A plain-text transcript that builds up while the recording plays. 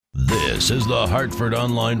This is the Hartford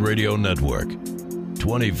Online Radio Network.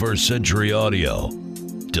 21st Century Audio.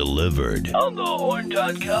 Delivered on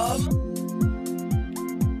thehorn.com.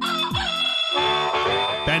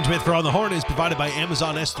 Bandwidth for On the Horn is provided by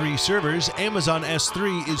Amazon S3 servers. Amazon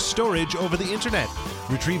S3 is storage over the internet.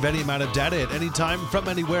 Retrieve any amount of data at any time from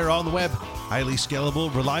anywhere on the web. Highly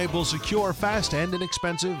scalable, reliable, secure, fast, and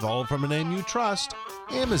inexpensive, all from a name you trust,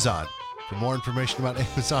 Amazon. For more information about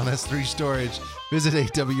Amazon S3 storage, visit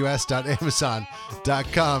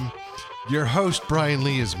aws.amazon.com. Your host, Brian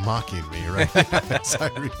Lee, is mocking me right now as I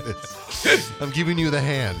read this. I'm giving you the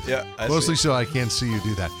hand. Yeah, mostly so I can't see you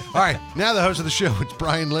do that. All right, now the host of the show, it's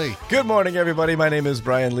Brian Lee. Good morning, everybody. My name is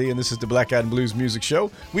Brian Lee, and this is the Black Eyed Blues Music Show.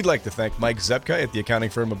 We'd like to thank Mike Zepka at the accounting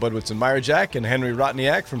firm of Budwitz and Meyerjack and Henry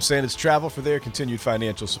Rotniak from Sanders Travel for their continued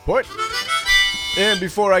financial support. And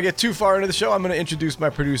before I get too far into the show, I'm going to introduce my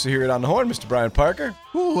producer here at On the Horn, Mr. Brian Parker.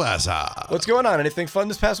 What's up? What's going on? Anything fun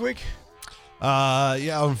this past week?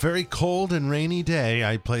 Yeah, on a very cold and rainy day,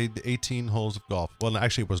 I played 18 holes of golf. Well,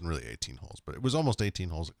 actually, it wasn't really 18 holes, but it was almost 18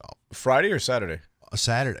 holes of golf. Friday or Saturday?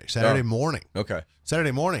 Saturday morning. Okay.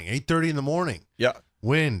 Saturday morning, 8:30 in the morning. Yeah.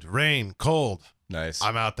 Wind, rain, cold. Nice.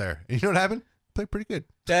 I'm out there. And you know what happened? Played pretty good.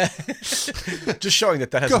 Just showing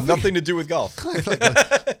that has nothing to do with golf.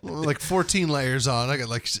 like 14 layers on. I got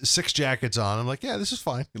like 6 jackets on. I'm like, yeah, this is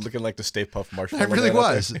fine. You're looking like the Stay Puft Marshmallow. I really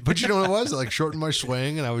was. But you know what it was? I like shortened my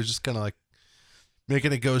swing, and I was just kind of like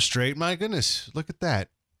making it go straight. My goodness, look at that.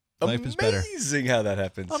 Life is better. Amazing how that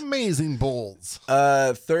happens. Amazing bowls.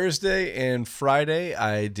 Thursday and Friday,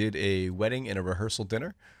 I did a wedding and a rehearsal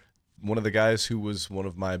dinner. One of the guys who was one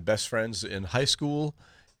of my best friends in high school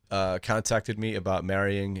contacted me about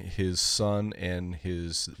marrying his son and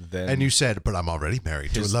his then... And you said, but I'm already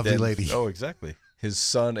married to a lovely lady. Oh, exactly. His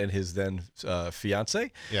son and his then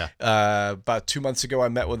fiance. Yeah. About 2 months ago, I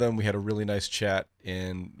met with them. We had a really nice chat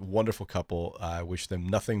and wonderful couple. I wish them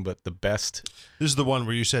nothing but the best. This is the one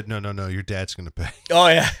where you said, no, your dad's going to pay. Oh,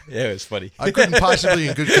 yeah. Yeah, it was funny. I couldn't possibly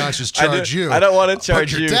in good conscience charge you. I don't want to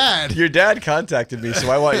charge your you. Dad. Your dad contacted me,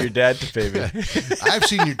 so I want your dad to pay me. I've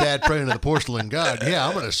seen your dad praying to the porcelain god. Yeah,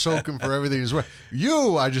 I'm going to soak him for everything he's worth.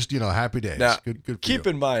 You, I just, happy days. Now, good for keep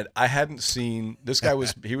you. in mind, I hadn't seen, this guy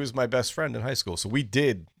he was my best friend in high school, so we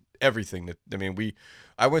did everything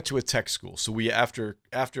I went to a tech school, so we after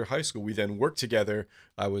high school we then worked together.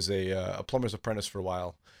 I was a plumber's apprentice for a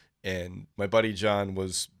while, and my buddy John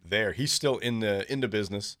was there. He's still in the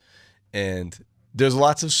business, and there's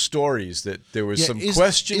lots of stories that there was some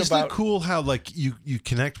question about. Isn't it cool how like you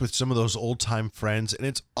connect with some of those old time friends, and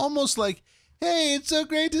it's almost like, hey, it's so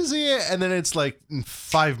great to see you, and then it's like in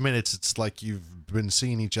 5 minutes, it's like you've been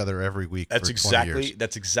seeing each other every week. That's for 20 years.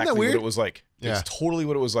 That's exactly what it was like. Yeah. It's totally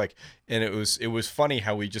what it was like. And it was funny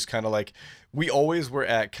how we just kind of like, we always were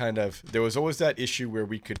at there was always that issue where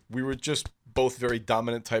we were just both very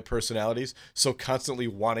dominant type personalities. So constantly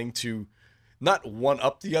wanting to not one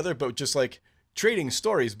up the other, but just like trading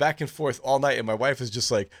stories back and forth all night. And my wife is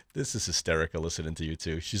just like, this is hysterical listening to you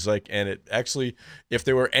two. She's like, and it actually, if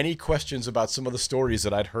there were any questions about some of the stories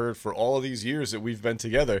that I'd heard for all of these years that we've been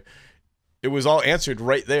together, it was all answered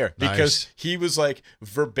right there because he was like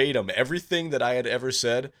verbatim. Everything that I had ever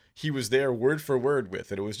said, he was there word for word with.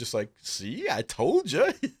 And it was just like, see, I told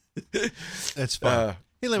you. That's fun.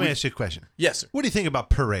 Hey, let me ask you a question. Yes, sir. What do you think about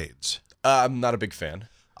parades? I'm not a big fan.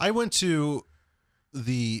 I went to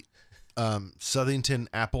the Southington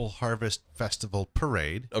Apple Harvest Festival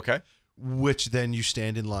parade. Okay. Which then you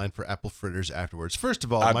stand in line for apple fritters afterwards. First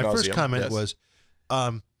of all, my first comment was,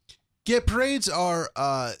 parades are...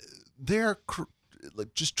 they're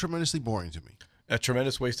just tremendously boring to me. A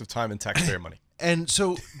tremendous waste of time and taxpayer money. And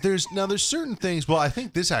so there's certain things. Well, I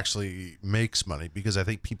think this actually makes money because I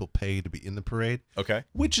think people pay to be in the parade. Okay.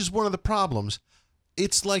 Which is one of the problems.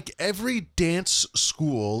 It's like every dance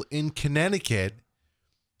school in Connecticut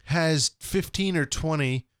has 15 or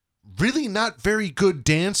 20 really not very good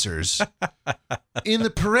dancers in the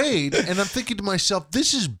parade. And I'm thinking to myself,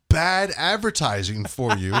 this is bad advertising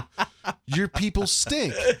for you. Your people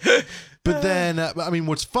stink. But then,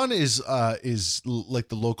 what's fun is like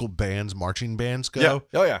the local bands, marching bands go. Yeah.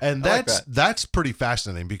 Oh, yeah. And that's pretty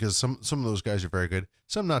fascinating because some of those guys are very good,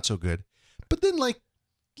 some not so good. But then like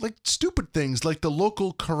stupid things like the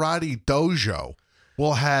local karate dojo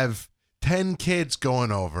will have 10 kids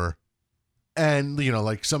going over. And,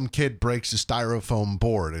 like some kid breaks a styrofoam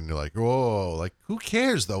board and you're like, whoa, like who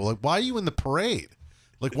cares though? Like, why are you in the parade?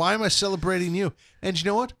 Like, why am I celebrating you? And you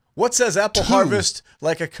know what? What says Apple Harvest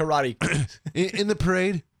like a karate? in the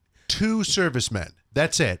parade, 2 servicemen.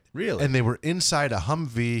 That's it. Really? And they were inside a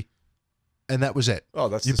Humvee, and that was it. Oh,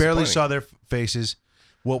 that's you barely saw their faces.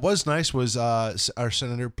 What was nice was our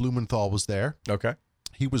Senator Blumenthal was there. Okay.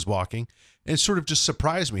 He was walking and sort of just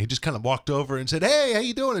surprised me. He just kind of walked over and said, "Hey, how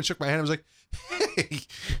you doing?" and shook my hand. I was like, "Hey,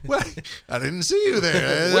 well, I didn't see you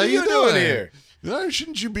there. What are you doing here?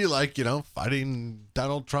 Shouldn't you be like, fighting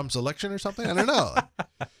Donald Trump's election or something? I don't know."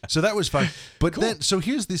 So that was fun. But then, so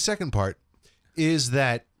here's the second part, is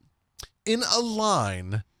that in a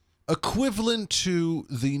line equivalent to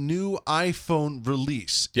the new iPhone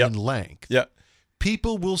release in length,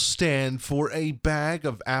 people will stand for a bag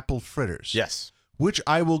of apple fritters. Yes. Which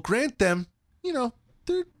I will grant them,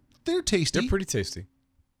 they're tasty. They're pretty tasty.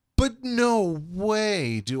 But no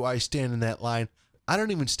way do I stand in that line. I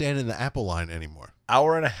don't even stand in the Apple line anymore.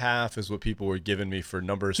 Hour and a half is what people were giving me for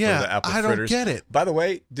numbers for the apple I fritters. don't get it. By the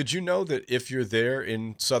way, did you know that if you're there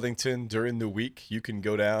in Southington during the week, you can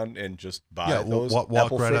go down and just buy those walk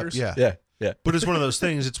apple right fritters? up. Yeah. But it's one of those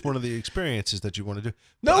things. It's one of the experiences that you want to do.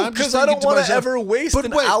 No, because I don't want to ever waste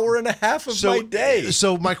an hour and a half of my day.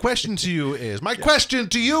 So my question to you is, question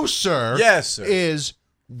to you, sir. Yes, sir. Is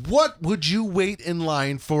what would you wait in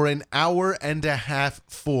line for an hour and a half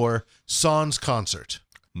for Sans concert?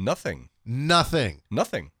 Nothing.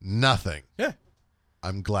 Yeah.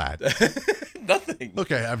 I'm glad. Nothing.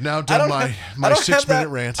 Okay, I've now done my 6-minute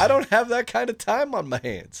rant. I don't have that kind of time on my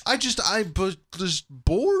hands. I'm just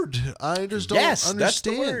bored. I just don't understand. That's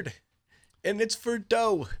the word. And it's for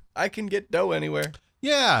dough. I can get dough anywhere.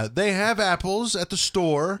 Yeah, they have apples at the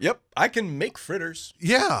store. Yep, I can make fritters.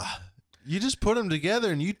 Yeah, you just put them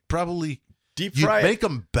together and you'd probably deep fry. You'd make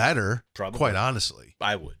them better. Probably. Quite honestly,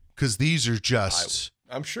 I would. Because these are just.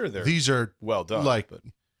 I'm sure these are well done.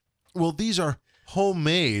 These are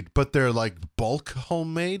homemade, but they're like bulk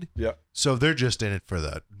homemade. Yeah. So they're just in it for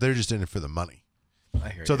the money. I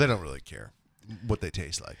hear so you. They don't really care what they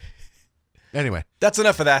taste like. Anyway, that's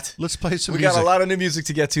enough of that. Let's play some music. We got a lot of new music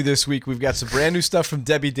to get to this week. We've got some brand new stuff from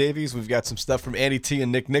Debbie Davies. We've got some stuff from Andy T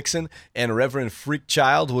and Nick Nixon and Reverend Freak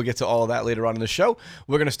Child. We'll get to all of that later on in the show.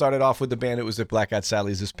 We're going to start it off with the band that was at Black Eyed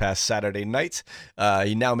Sally's this past Saturday night.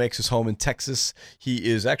 He now makes his home in Texas.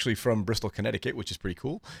 He is actually from Bristol, Connecticut, which is pretty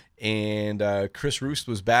cool. And Chris Roost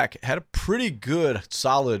was back. Had a pretty good,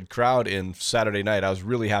 solid crowd in Saturday night. I was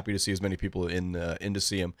really happy to see as many people in to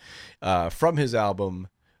see him. From his album,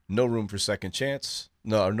 No Room for Second Chance.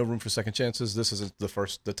 No Room for Second Chances. This isn't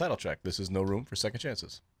the title track. This is No Room for Second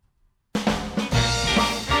Chances. You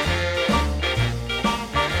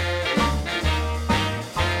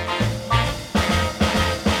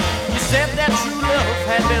said that true love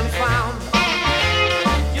had been found.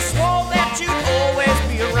 You swore that you'd always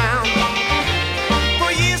be around.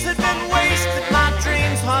 For years had been wasted, my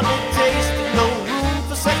dreams hardly tasted. No room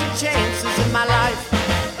for second chances in my life.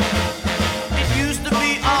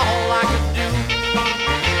 All I could do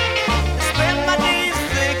is spend my days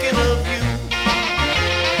thinking of you.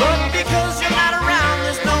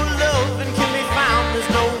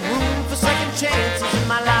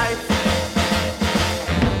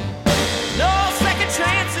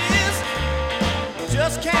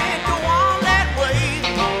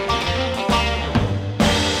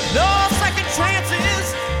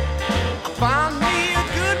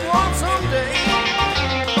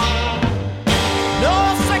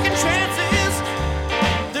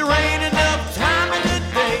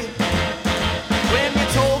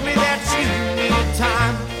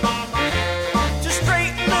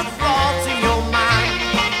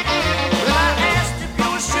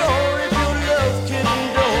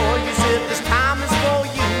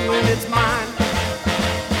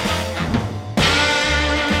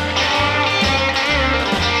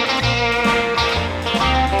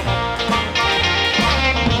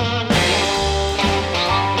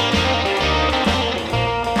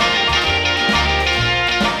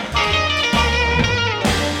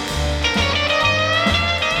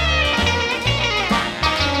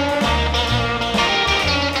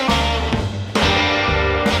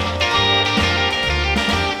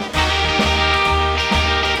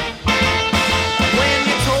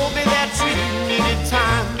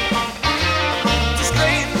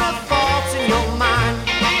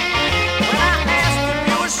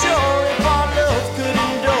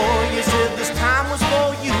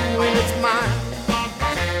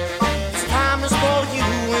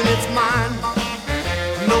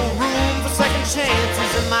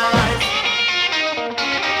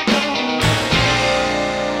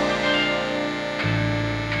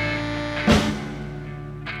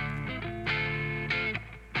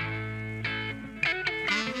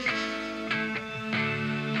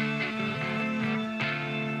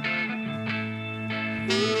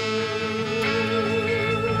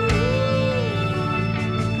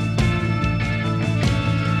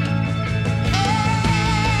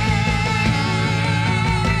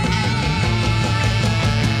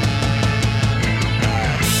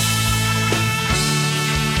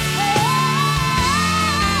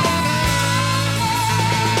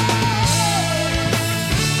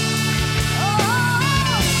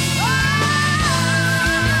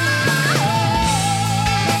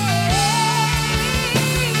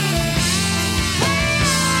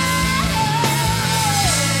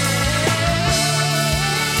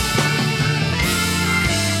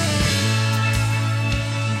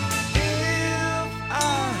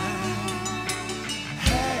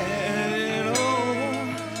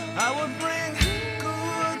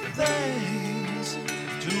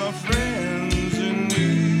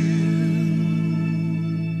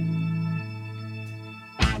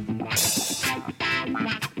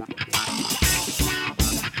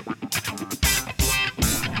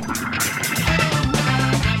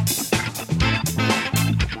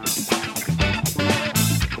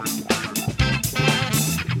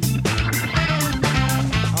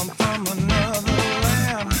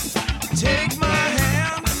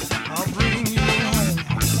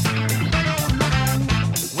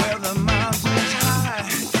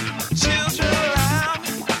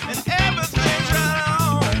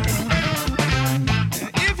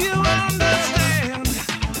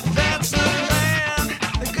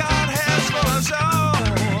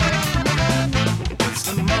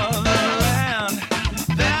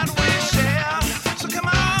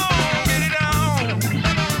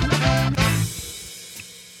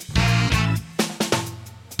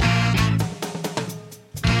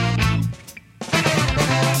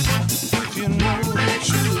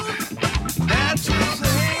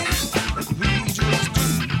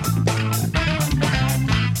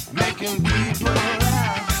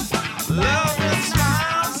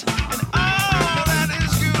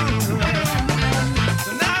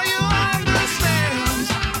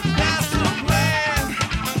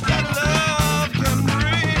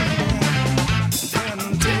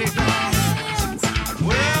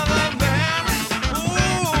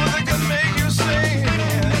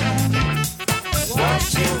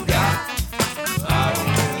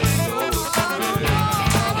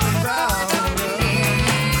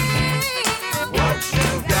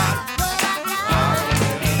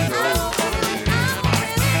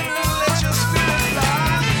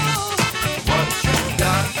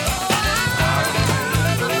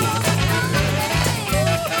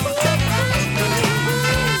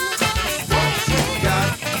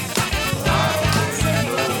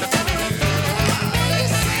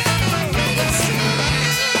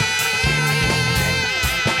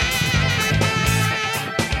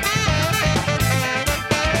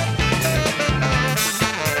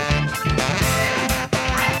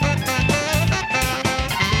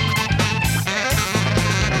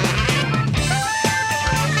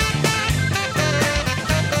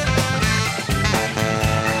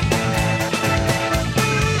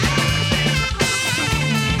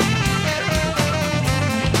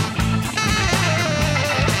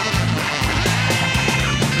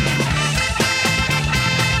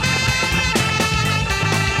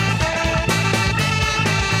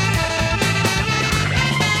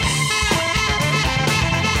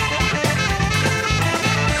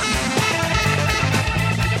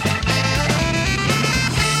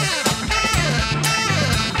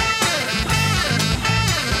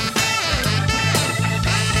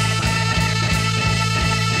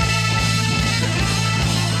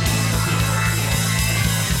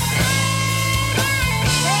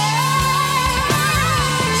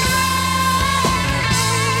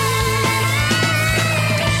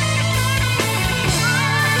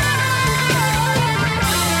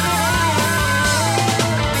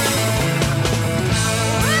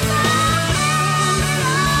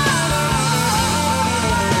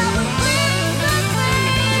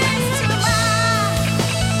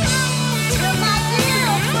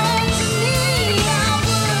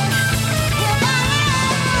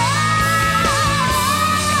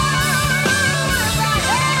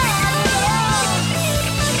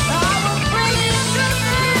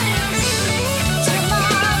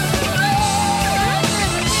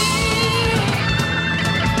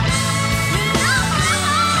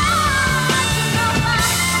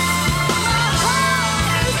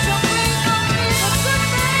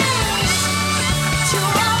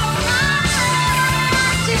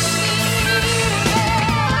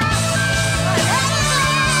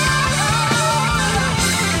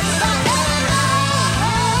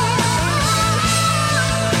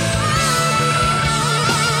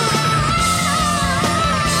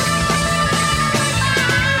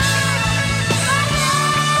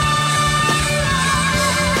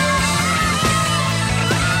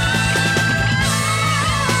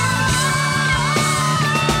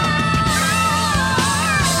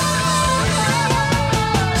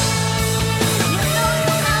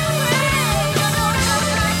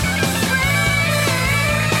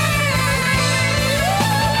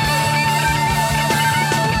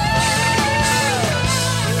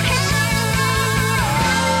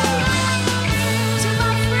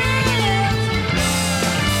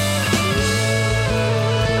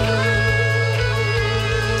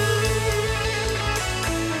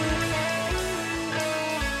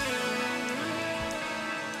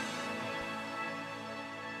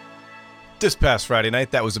 This past Friday night,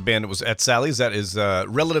 that was a band that was at Sally's. That is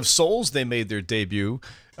Relative Souls. They made their debut.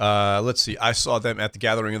 Let's see. I saw them at the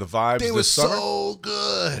Gathering of the Vibes They were this summer. so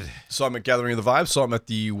good. Saw them at Gathering of the Vibes. Saw them at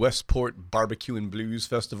the Westport Barbecue and Blues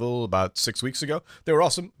Festival about 6 weeks ago. They were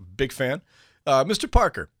awesome. Big fan. Mr.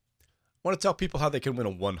 Parker, want to tell people how they can win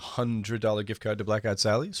a $100 gift card to Black Eyed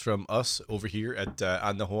Sally's from us over here at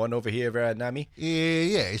On the Horn over here at NAMI?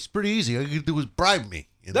 Yeah, it's pretty easy. All you can do is bribe me.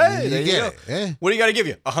 Hey, there you get go. it, eh? What do you got to give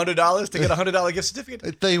you? $100 to get a $100 gift certificate?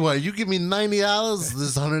 I tell you what, you give me $90,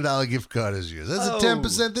 this $100 gift card is yours. That's a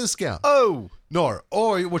 10% discount. Oh.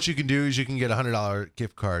 Or what you can do is you can get a $100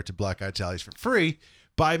 gift card to Black Eyed Sally's for free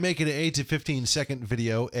by making an 8 to 15 second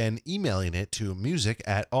video and emailing it to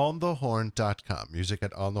music@onthehorn.com.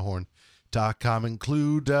 Music@onthehorn.com.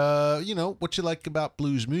 Include, what you like about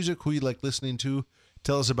blues music, who you like listening to.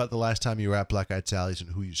 Tell us about the last time you were at Black Eyed Sally's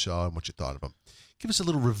and who you saw and what you thought of them. Give us a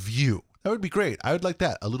little review. That would be great. I would like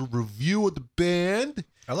that. A little review of the band.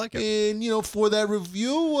 I like it. And, for that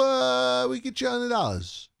review, we get you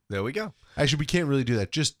 $100. There we go. Actually, we can't really do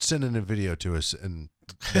that. Just send in a video to us, and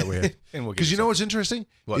that way. And we'll get Because you know what's interesting?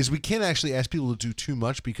 What? Is we can't actually ask people to do too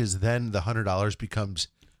much because then the $100 becomes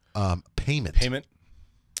payment. Payment?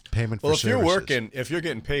 Payment for Well, if you're services. working, if you're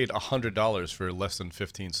getting paid $100 for less than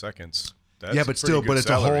 15 seconds, that's Yeah, a but pretty still, good but it's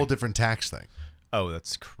salary. a whole different tax thing. Oh,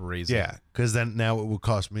 that's crazy. Yeah, because then now it will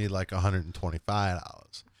cost me like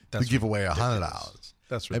 $125 That's to give away ridiculous. $100.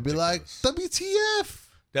 That's I'd be like, ridiculous. WTF?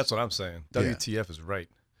 That's what I'm saying. Yeah. WTF is right.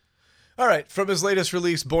 All right, from his latest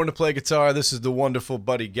release, Born to Play Guitar, this is the wonderful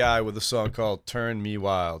Buddy Guy with a song called Turn Me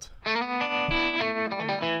Wild.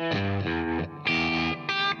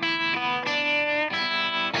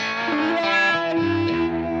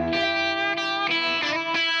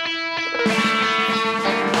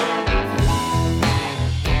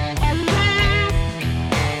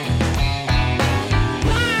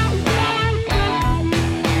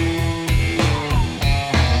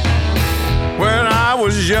 When I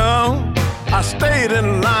was young, I stayed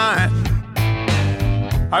in line.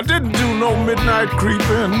 I didn't do no midnight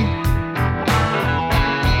creeping.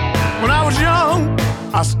 When I was young,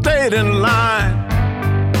 I stayed in line.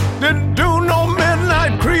 Didn't do no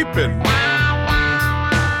midnight creeping.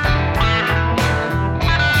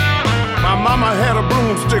 My mama had a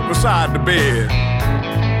broomstick beside the bed.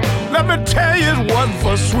 Let me tell you, it wasn't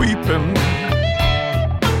for sweeping.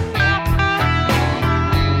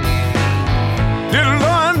 Didn't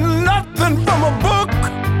learn nothing from a book.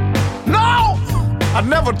 No, I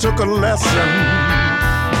never took a lesson.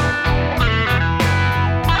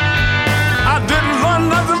 I didn't learn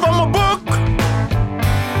nothing from a book.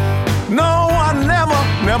 No, I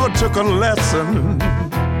never took a lesson.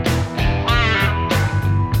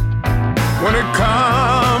 When it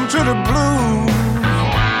comes to the blues,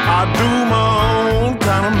 I do my own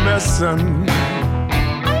kind of messing.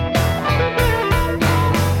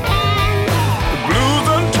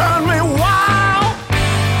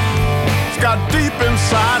 Got deep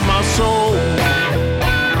inside my soul.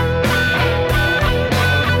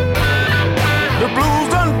 The blues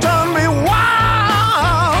done turned me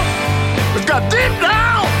wild. It's got deep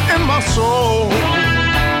down in my soul.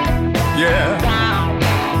 Yeah.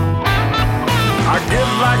 I get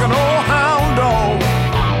like an old hound dog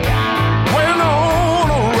waiting on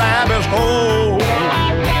a rabbit's hole.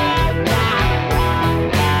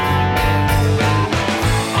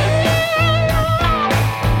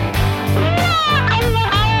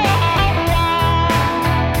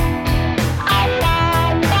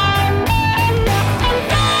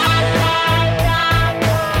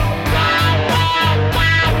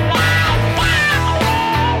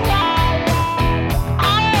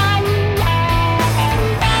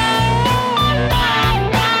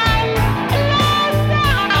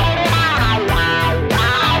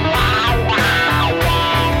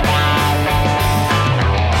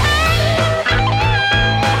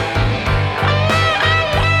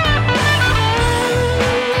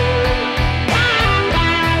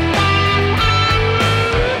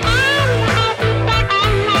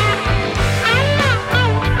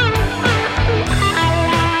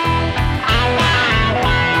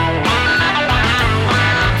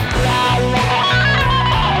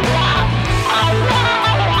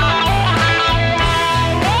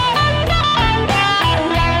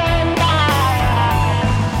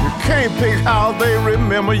 How they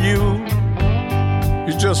remember you.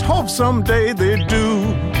 You just hope someday they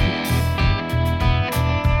do.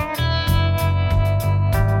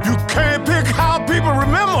 You can't pick how people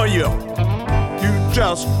remember you. You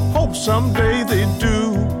just hope someday they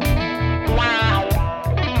do.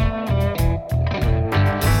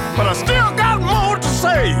 But I still got more to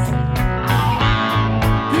say.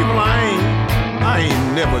 People, I ain't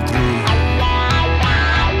live through.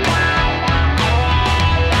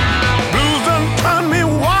 Blues done turned me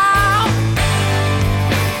wild,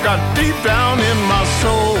 got deep down in my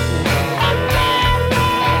soul.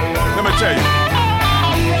 Let me tell you.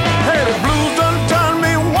 Hey, the blues done turned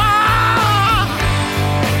me wild,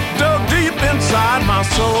 dug deep inside my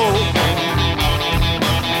soul.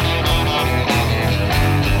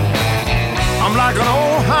 I'm like an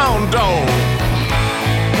old hound dog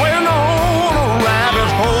waiting on a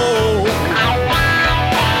rabbit hole.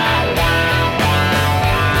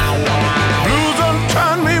 Blues done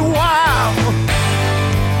turned me wild,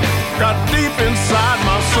 got deep inside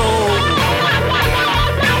my soul.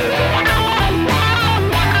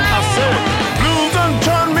 I said, blues done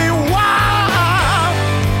turned me wild,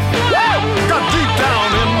 got deep down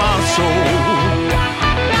in my soul.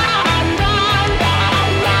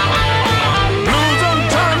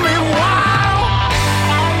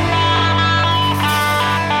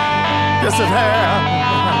 Yes, it has.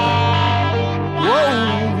 Whoa,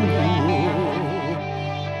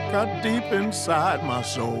 got deep inside my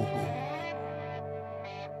soul.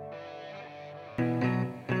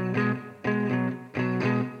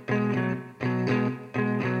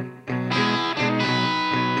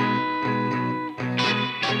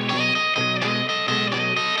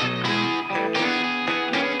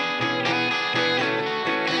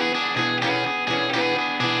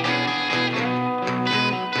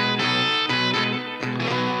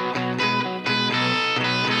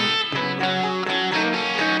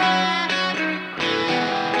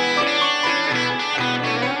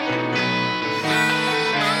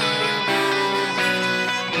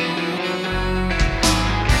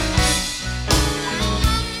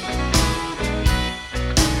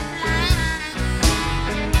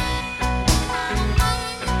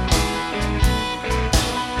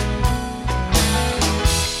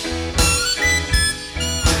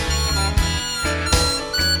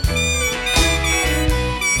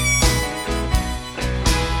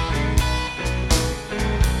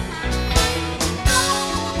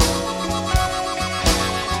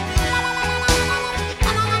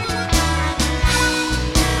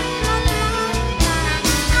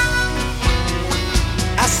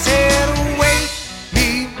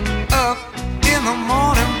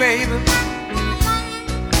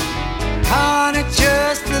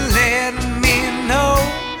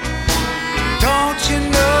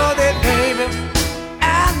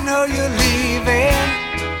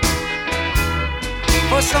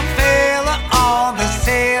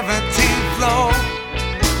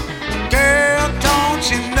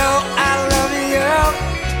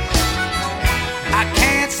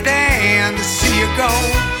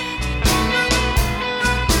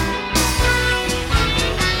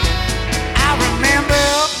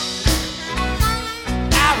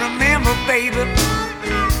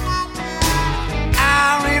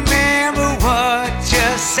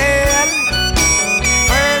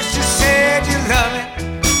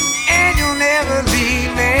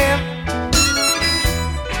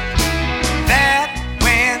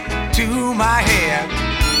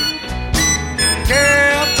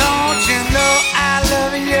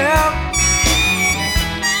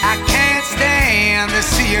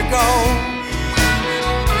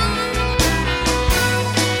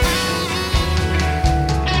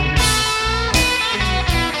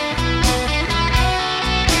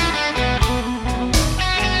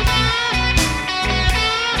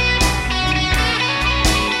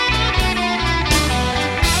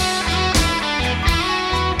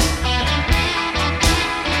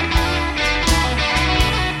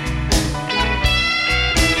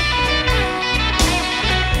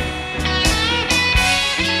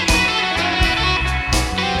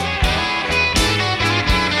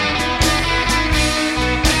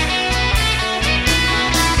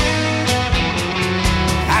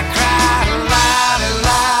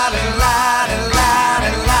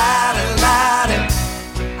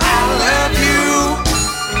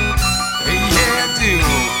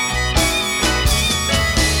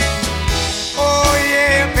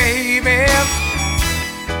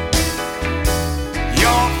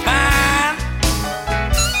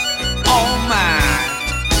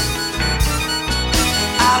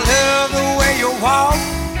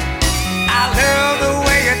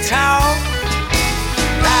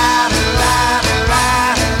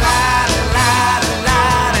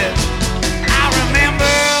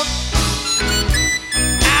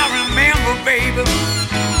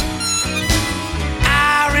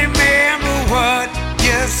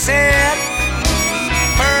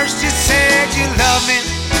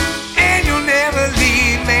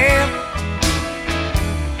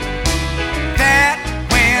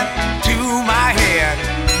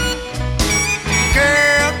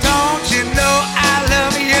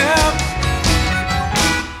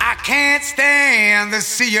 stand to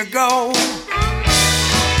see you go.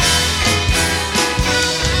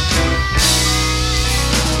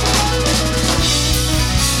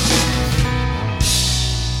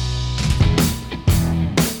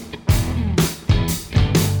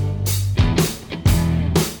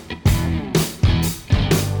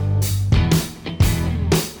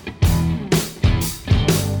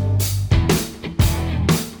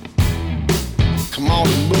 Come on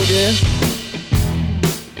and boogie.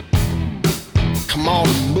 Come on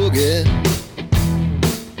and boogie.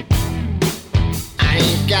 I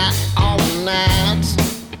ain't got all the nights.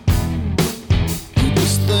 Keep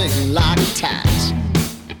this thing like ties.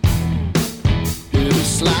 Baby,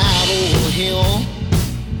 slide over here.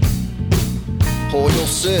 Pour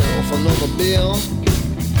yourself another beer.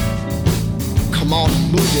 Come on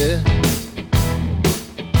and boogie.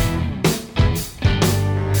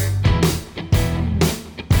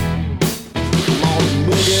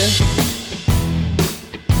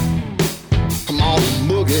 Come on,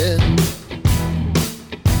 boogie.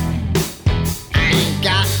 I ain't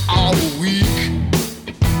got all the week.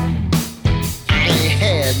 I ain't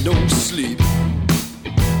had no sleep.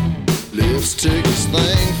 Let's take this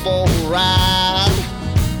thing for a ride.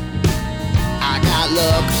 I got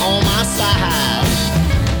luck on my side.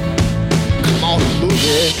 Come on,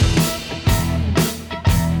 boogie.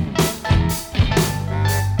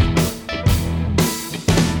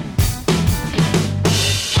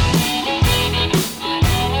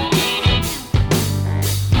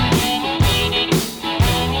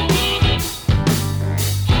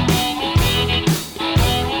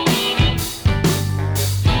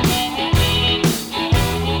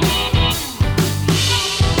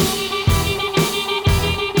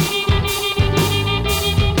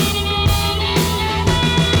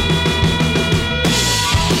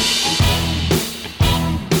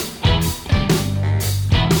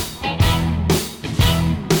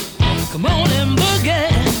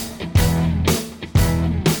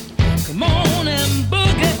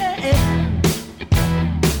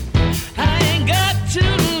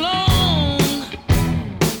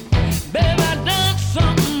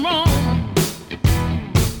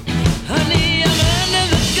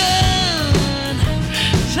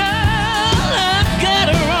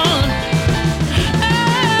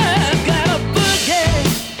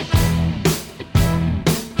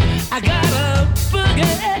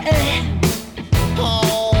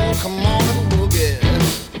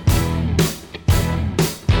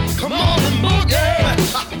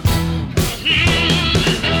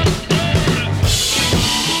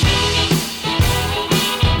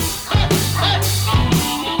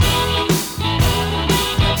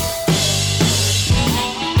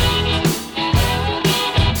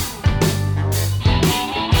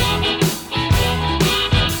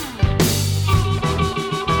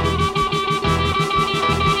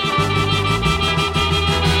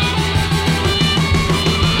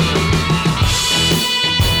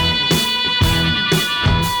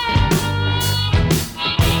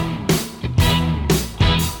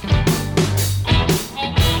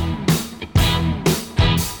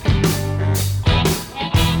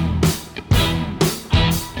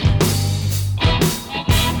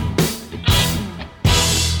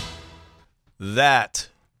 That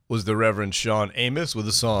was the Reverend Sean Amos with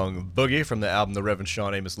the song Boogie from the album The Reverend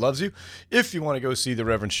Sean Amos Loves You. If you want to go see the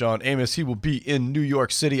Reverend Sean Amos, he will be in New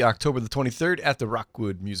York City October the 23rd at the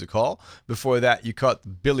Rockwood Music Hall. Before that, you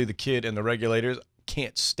caught Billy the Kid and the Regulators,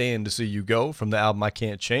 Can't Stand to See You Go from the album I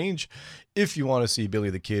Can't Change. If you want to see Billy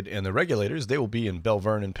the Kid and the Regulators, they will be in Belle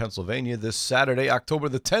Vernon, Pennsylvania this Saturday, October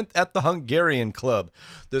the 10th at the Hungarian Club.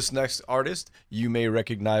 This next artist, you may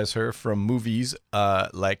recognize her from movies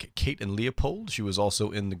like Kate and Leopold. She was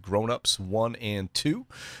also in The Grown-Ups 1 and 2.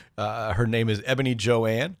 Her name is Ebony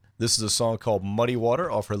Joanne. This is a song called Muddy Water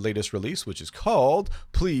off her latest release, which is called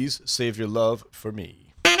Please Save Your Love for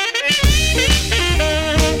Me.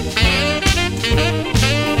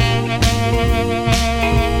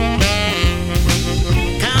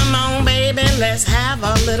 Let's have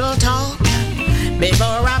a little talk before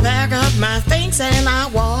I pack up my things and I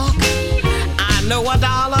walk. I know a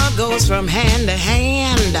dollar goes from hand to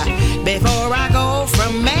hand. Before I go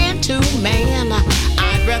from man to man,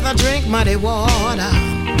 I'd rather drink muddy water,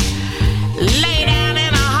 lay down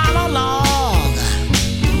in a hollow log.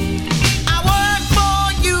 I work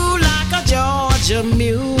for you like a Georgia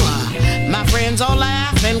mule. My friends all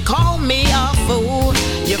laugh and call me a fool.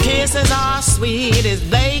 Your kisses are sweet as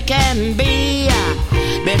they can be.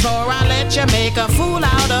 Before I let you make a fool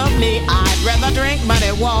out of me, I'd rather drink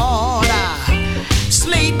muddy water,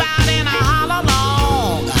 sleep out in a hollow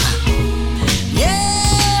log. Yeah,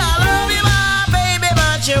 I love you, my baby,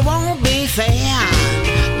 but you won't be fair.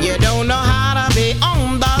 You don't know how to be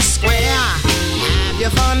on the square. Have your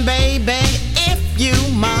fun, baby, if you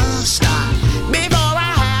must. Before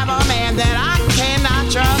I have a man that I cannot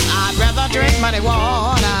trust, I'd rather drink muddy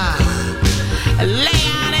water, lay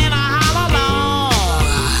out in a hollow log.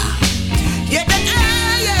 Yeah, yeah,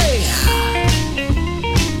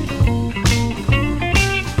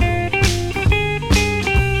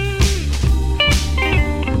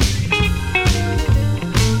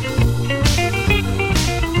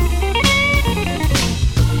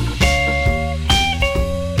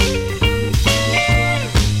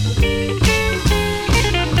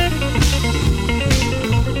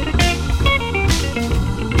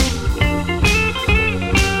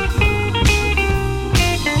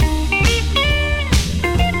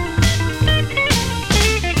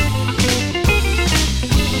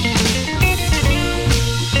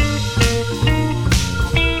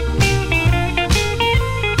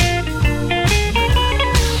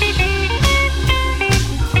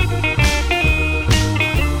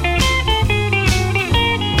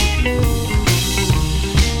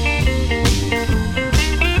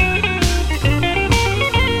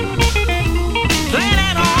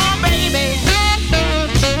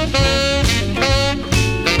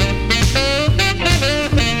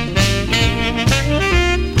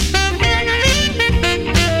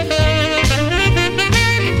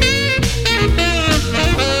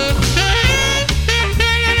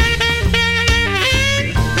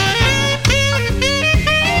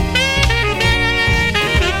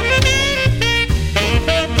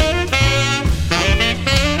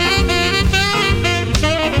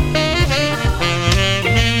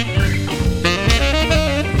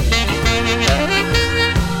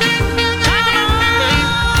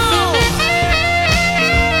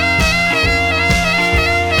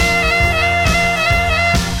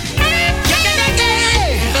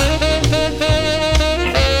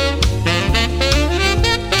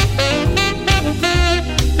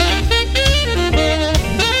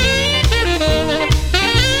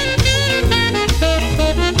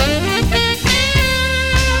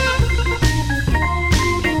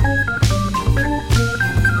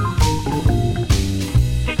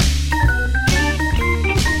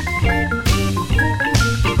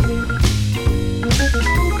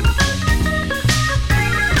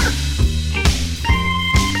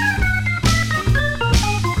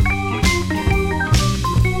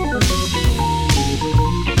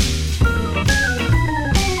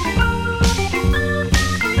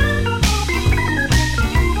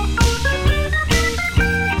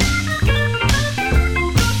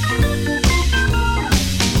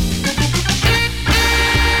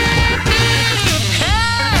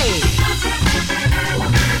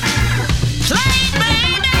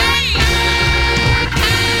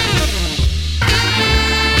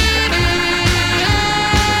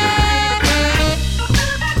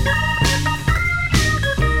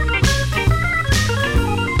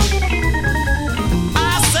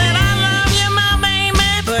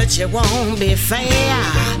 you won't be fair.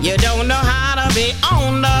 You don't know how to be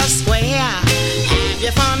on the square. Have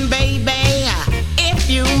your fun, baby, if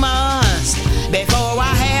you must. Before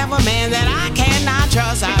I have a man that I cannot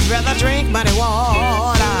trust, I'd rather drink muddy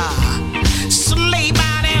water, sleep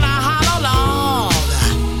out in a hollow log.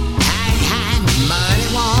 Muddy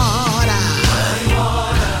water,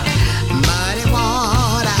 muddy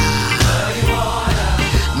water, muddy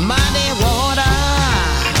water, muddy water.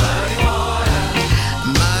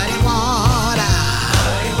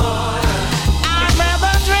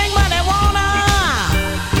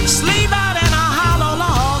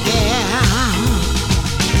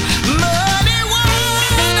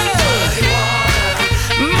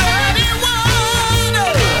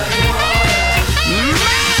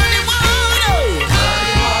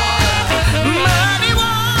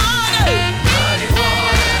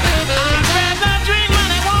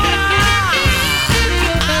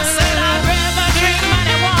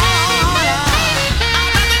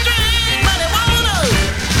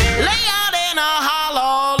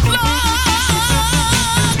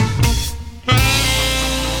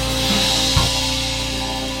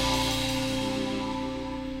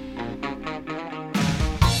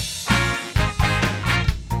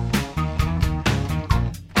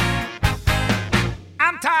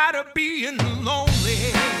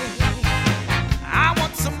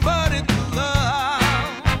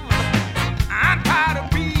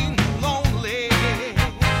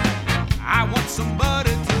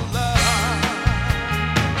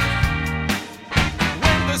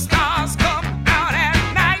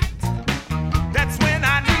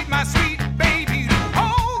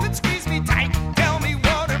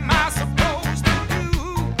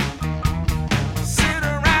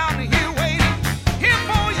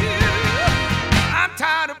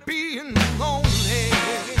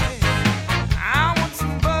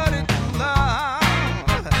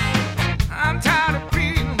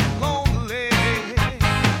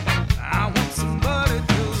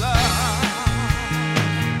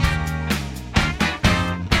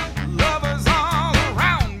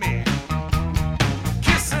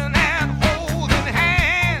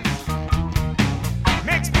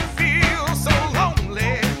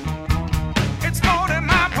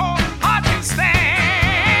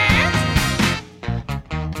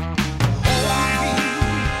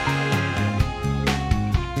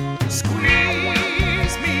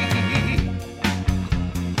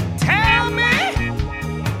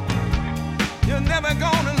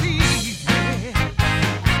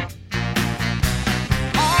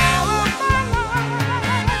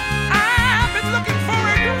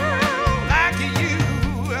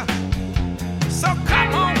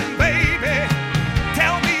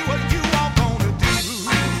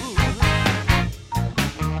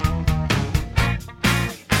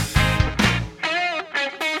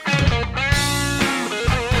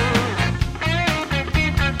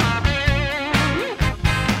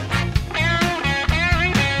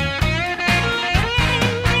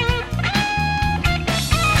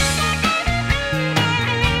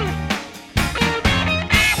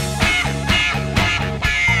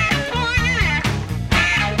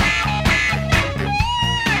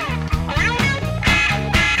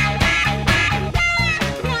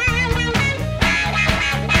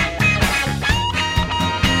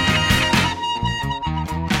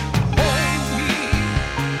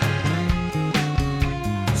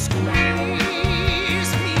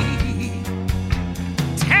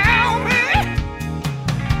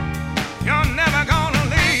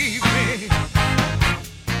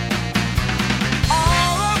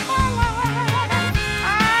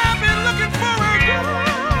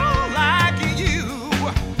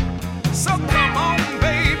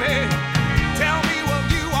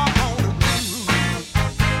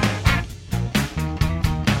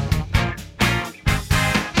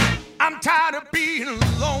 tired of being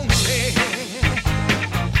lonely.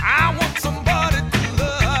 I want somebody to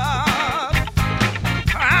love.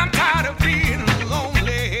 I'm tired of being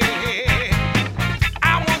lonely.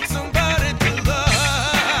 I want somebody to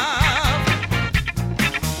love.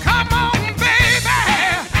 Come on, baby.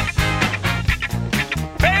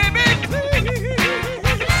 Baby, please.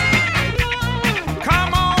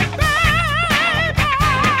 Come on, baby.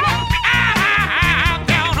 I'm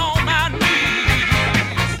down on my knees.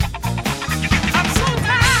 I'm so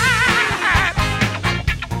tired.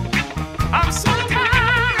 I'm so tired.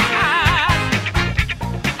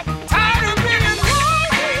 Tired of being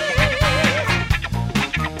lonely.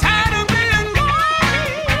 Tired of being lonely.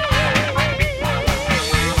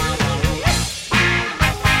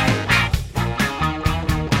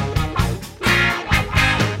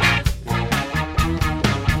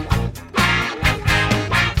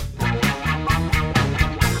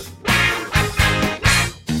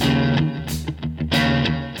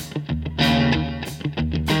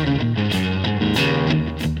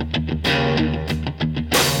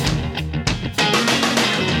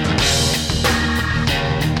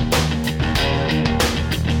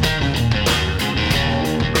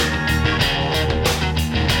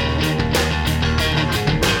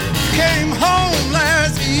 Came home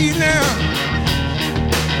last evening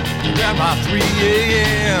at about 3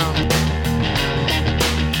 a.m.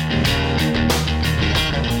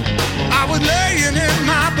 I was laying in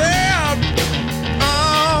my bed,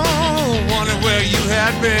 oh, wondering where you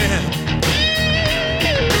had been.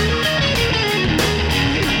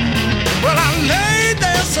 Well, I laid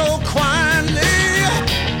there so quietly,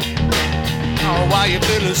 oh, while you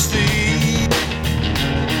fell asleep.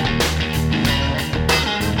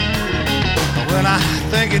 Well, I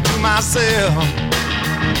thinking to myself,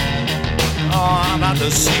 oh, I'm about to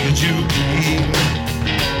see what you keep.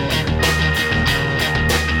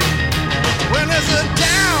 When there's a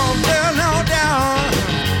down, there's no doubt.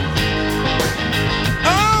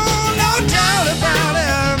 Oh, no doubt about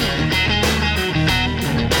it.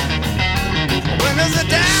 When there's a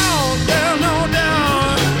down, there's no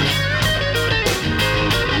doubt.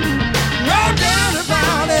 No doubt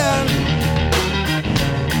about it.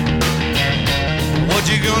 What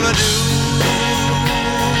you gonna do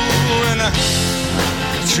when the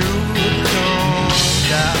truth comes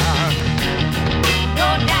down? No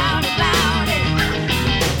doubt about it.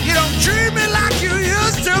 You don't treat me like you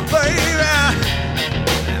used to, baby,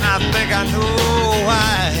 and I think I know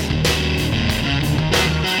why.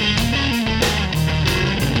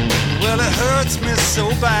 Well, it hurts me so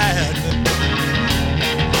bad,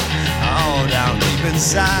 all down deep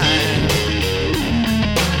inside.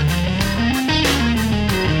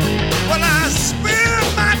 Well, I spend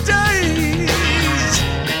my days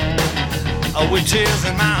with tears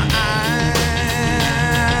in my eyes,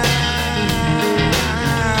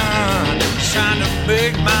 trying to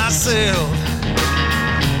make myself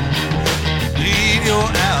leave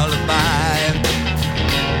your alibi.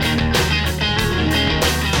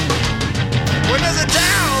 When there's a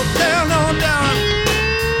doubt, there's no doubt.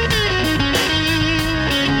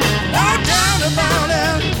 No doubt about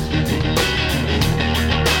it.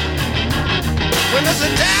 When there's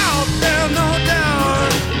a doubt, there's no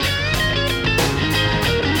doubt.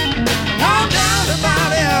 No doubt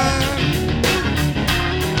about it.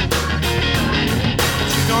 What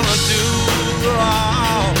you gonna do?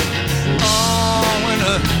 Oh, when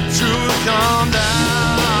the truth comes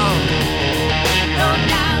down. No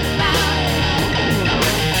doubt about it.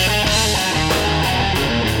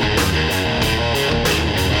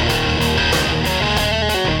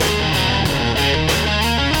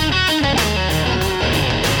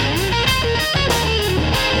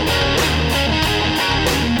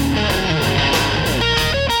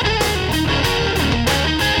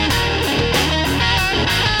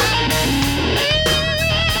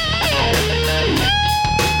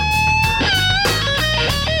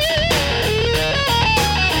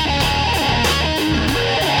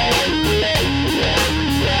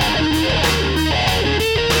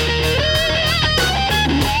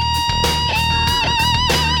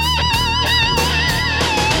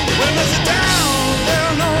 When there's a down,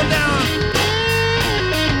 there's no doubt.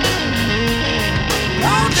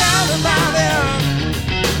 No doubt about it.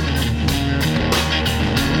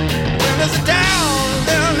 When there's a down,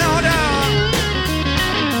 there's no doubt.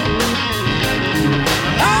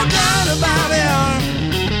 No doubt about it.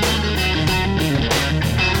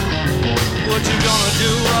 What you gonna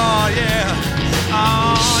do? Oh yeah.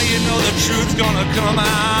 Oh, you know the truth's gonna come out.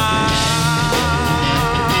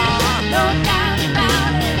 No doubt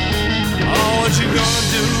about it. Oh, what you gonna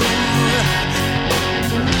do?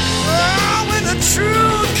 Oh, when the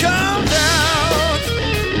truth comes out.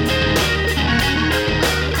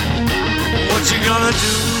 gonna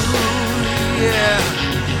do? Yeah.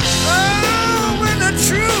 Oh, when the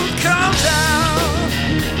truth comes out.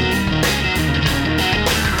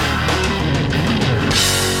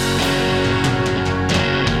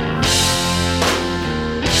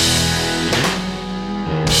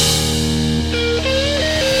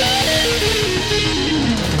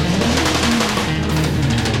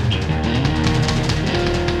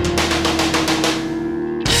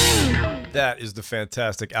 That is the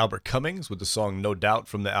fantastic Albert Cummings with the song No Doubt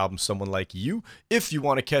from the album Someone Like You. If you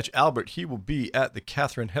want to catch Albert, he will be at the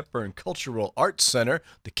Katharine Hepburn Cultural Arts Center,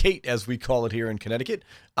 the Kate as we call it here in Connecticut,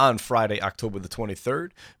 on Friday, October the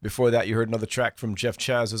 23rd. Before that, you heard another track from Jeff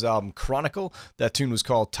Chaz's album Chronicle. That tune was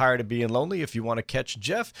called Tired of Being Lonely. If you want to catch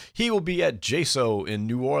Jeff, he will be at JSO in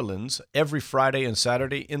New Orleans every Friday and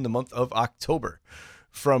Saturday in the month of October.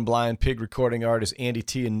 From Blind Pig recording artists Andy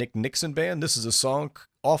T and Nick Nixon Band, this is a song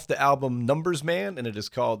off the album Numbers Man, and it is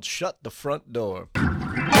called Shut the Front Door. Well,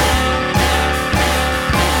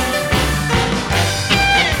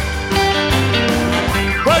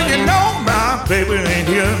 you know my baby ain't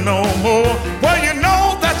here no more. Well, you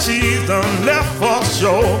know that she's done left for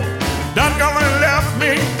sure. Done gone and left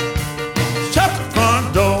me. Shut the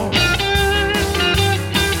front door.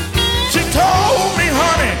 She told me,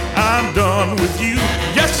 honey, I'm done with you.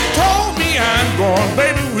 Yes, she told me I'm gone,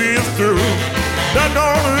 baby, we're through. Done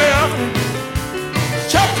gone and left me.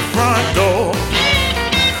 Shut the front door.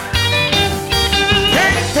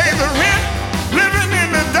 Can't pay the rent, living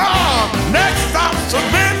in the dark. Next stop's a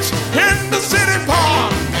bench in the city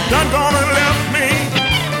park. Done gone and left me.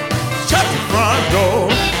 Shut the front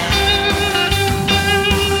door.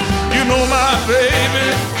 You know my baby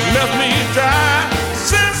left me dry.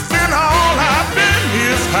 Since then all I've been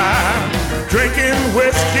is high. Drinking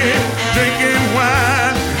whiskey, drinking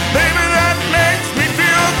wine. Baby, that makes me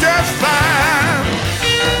feel just fine.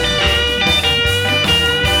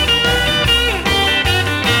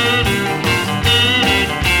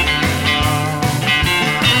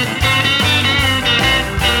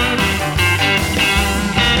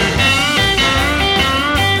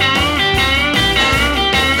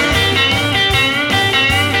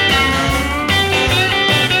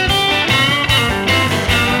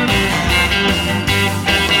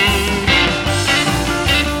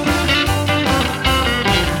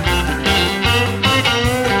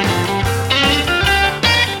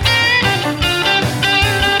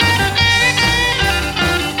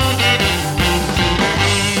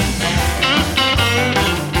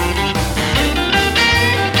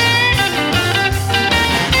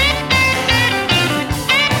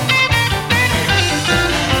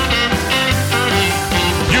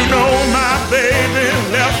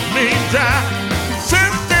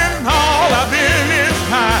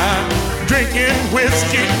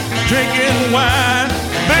 Drinking wine,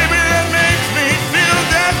 baby, that makes me feel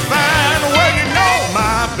that fine. Well, you know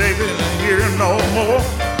my baby ain't here no more.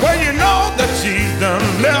 Well, you know that she's done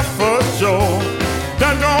left for sure.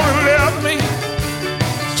 Done gone and left me.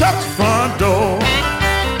 Shut the front door.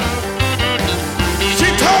 She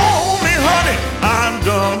told me, honey, I'm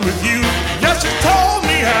done with you. Yes, she told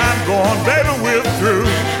me I'm gone, baby, we're through.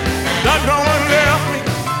 Done gone and left me.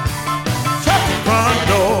 Shut the front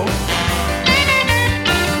door.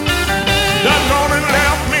 Done gone and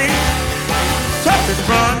left me. Shut the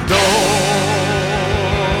front door.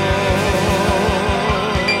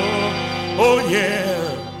 Oh yeah.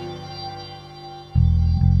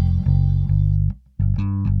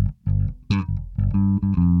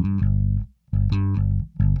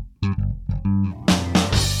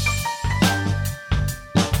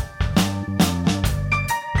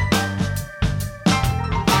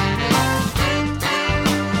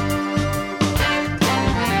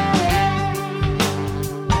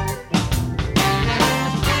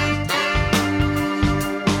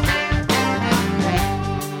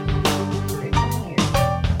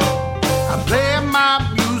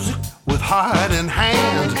 Heart and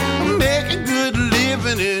hands, making good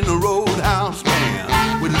living in a roadhouse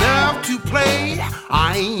band. We love to play,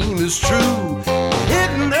 our aim is true.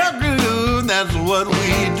 Hitting the groove, that's what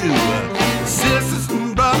we do. Sisters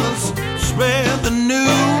and brothers, spread the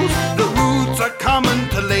news. The roots are coming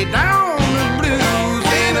to lay down the blues.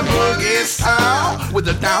 In a boogie style with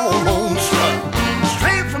a down home strut.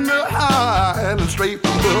 Straight from the heart and straight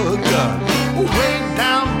from the gut. Way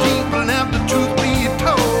down deep and have the truth be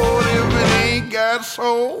told. Got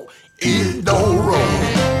soul, it don't roll.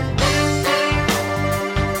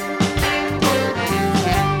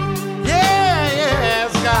 Yeah,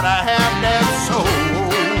 it's gotta have that soul.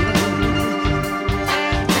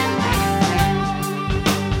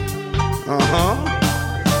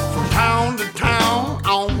 From town to town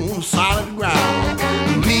on solid ground.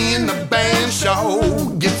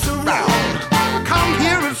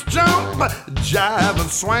 jive and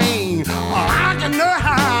swing, rocking the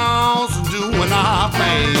house, doing our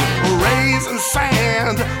thing, raising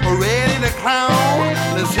sand, ready to clown.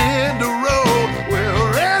 Let's hit the road,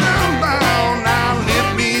 we're ready to bound. Now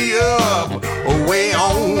lift me up, way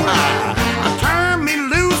on high. Turn me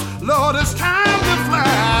loose, Lord, it's time to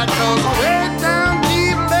fly. 'Cause way down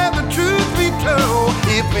deep, let the truth be told.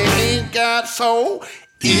 If it ain't got soul,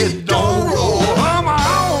 it don't roll.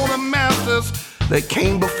 All the masters that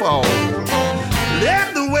came before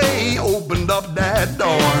led the way, opened up that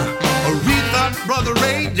door. Aretha, Brother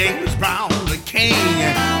Ray, James Brown, the king.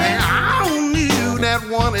 And I knew that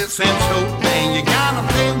one essential thing. You gotta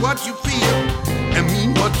play what you feel and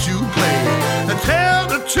mean what you play. And tell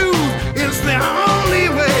the truth, it's the only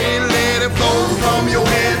way. Let it flow from your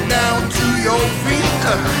head down to your feet.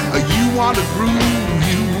 You are the groove,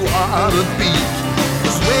 you are the beat.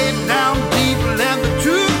 It's way down deep, let the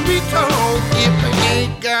truth be told. If it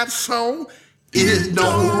ain't got soul, it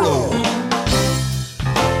don't roll.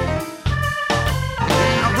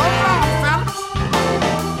 Now roll on, fellas.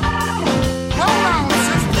 Roll on,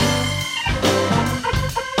 sister.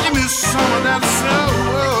 Give me some of that soul.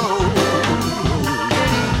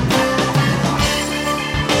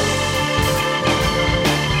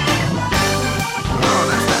 Oh,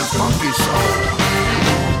 that's that funky soul.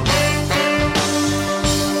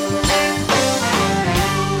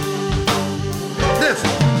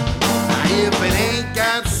 If it ain't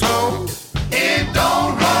got soul, it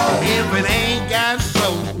don't roll. If it ain't got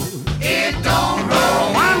soul, it don't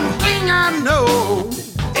roll. One thing I know,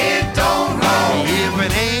 it don't roll. If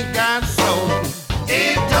it ain't got soul,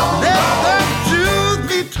 it don't roll. Let the truth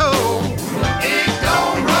be told, it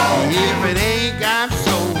don't roll. If it ain't got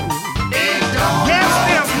soul, it don't roll. Yes,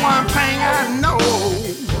 there's one thing I know,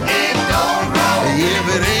 it don't roll. If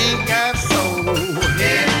it ain't got soul,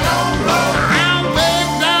 it don't roll.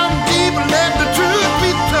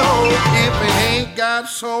 If it ain't got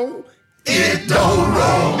soul, it don't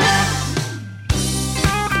roll.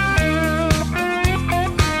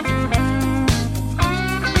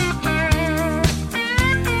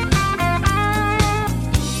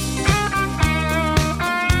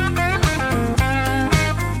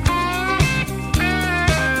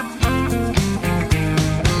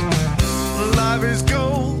 Life is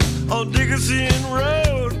cold on Dickinson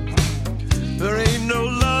Road. There ain't no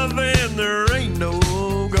love and there ain't no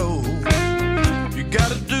gold. You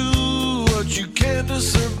gotta do what you can to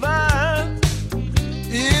survive.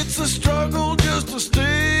 It's a struggle just to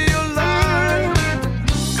stay alive.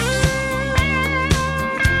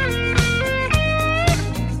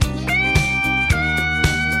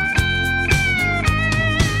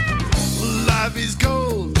 Life is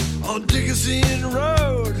cold on Dickinson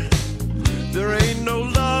Road. There ain't no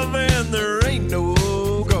love and there ain't no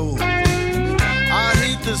gold. I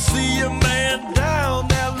hate to see a man down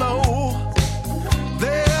that low.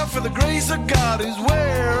 There for the grace of God is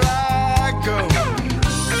where I go.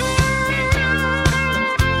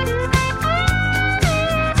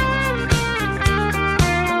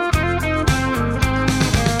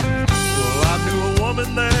 Well, I knew a woman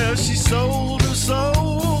there, she sold her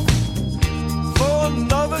soul for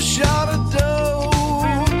another shot of dough.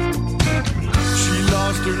 She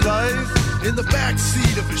lost her life in the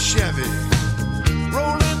backseat of a Chevy,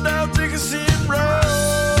 rolling down Dickinson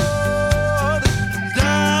Road,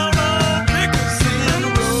 down on Dickinson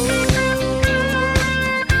Road.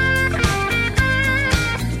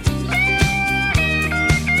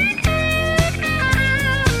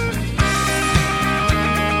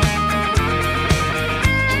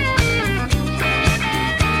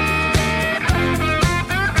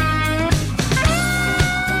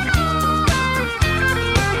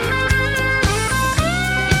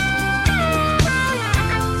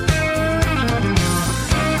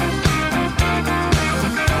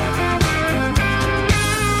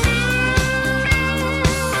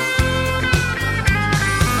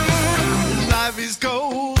 Life is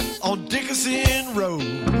cold on Dickinson Road.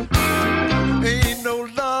 Ain't no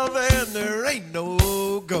love and there ain't no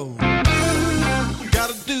gold. You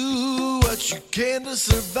gotta do what you can to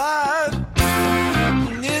survive.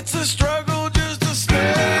 It's a struggle just to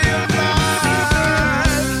stay alive.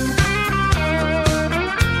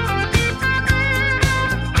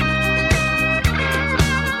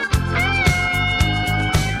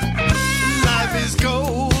 Life is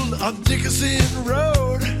cold on Dickinson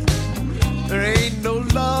Road. There ain't no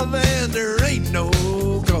love and there ain't no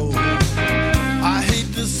gold. I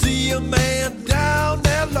hate to see a man down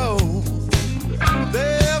that low.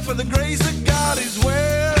 There for the grace of God is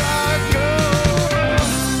where I go.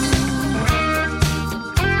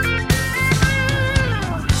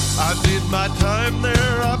 I did my time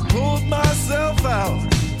there, I pulled myself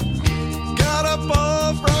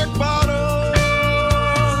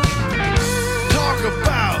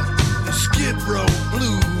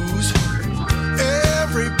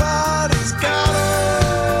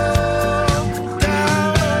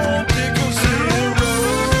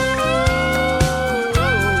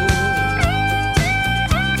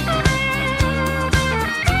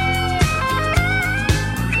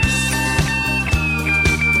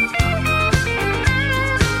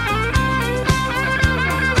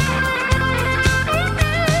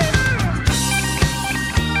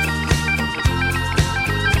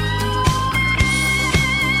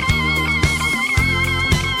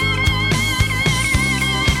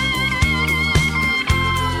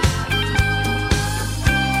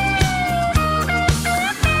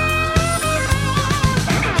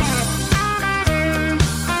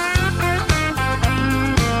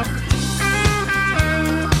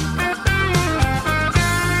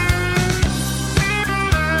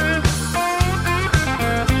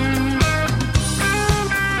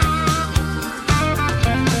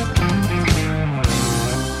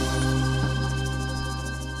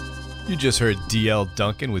just heard D.L.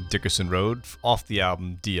 Duncan with Dickerson Road off the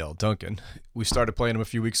album D.L. Duncan. We started playing him a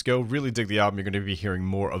few weeks ago. Really dig the album. You're going to be hearing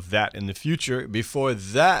more of that in the future. Before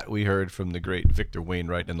that, we heard from the great Victor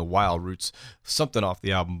Wainwright and the Wild Roots, something off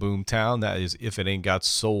the album Boomtown. That is If It Ain't Got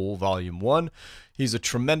Soul, Volume 1. He's a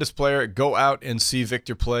tremendous player. Go out and see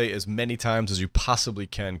Victor play as many times as you possibly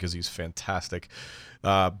can because he's fantastic.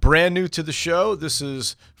 Brand new to the show, this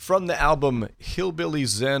is from the album Hillbilly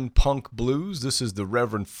Zen Punk Blues. This is the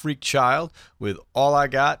Reverend Freakchild with All I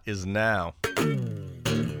Got Is Now.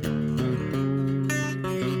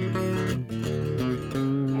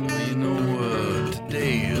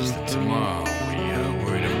 Today is the tomorrow we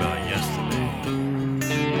worried about yesterday.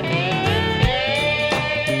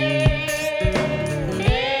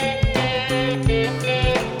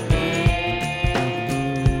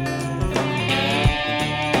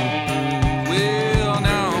 Well,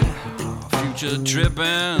 now I'm future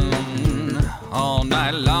tripping all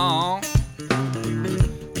night long,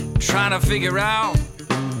 trying to figure out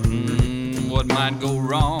what might go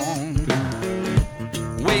wrong.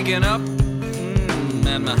 Waking up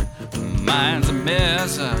and my mind's a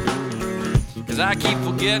mess, 'cause I keep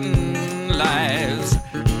forgetting life's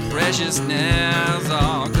preciousness.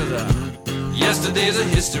 Oh, 'cause yesterday's a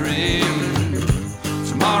history,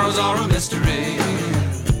 tomorrow's all a mystery.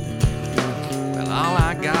 Well, all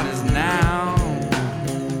I got is now,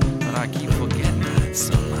 but I keep forgetting it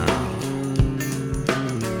somehow.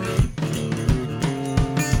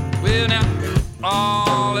 Well, now,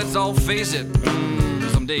 oh, let's all face it,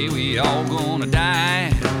 someday we all gonna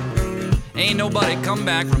die. Ain't nobody come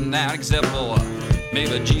back from that except for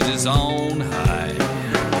maybe Jesus on high.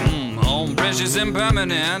 On precious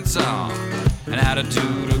impermanence, an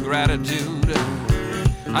attitude of gratitude.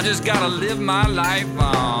 I just gotta live my life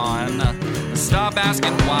on, stop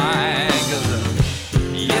asking why. 'Cause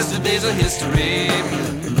yesterday's a history,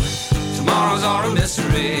 tomorrow's all a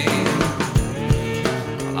mystery.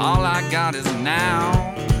 All I got is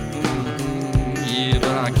now. Yeah,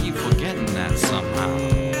 but I keep forgetting that somehow.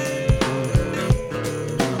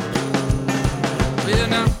 Yeah,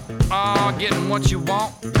 now, oh, getting what you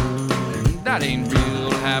want, that ain't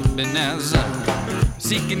real happiness.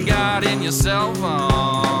 Seeking God in yourself,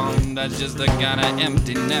 oh, that's just a kind of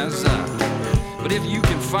emptiness. But if you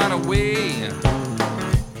can find a way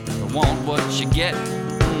to want what you get,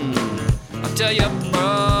 I'll tell you,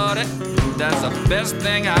 buddy, that's the best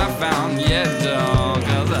thing I found yet.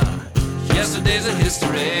 'Cause yesterday's a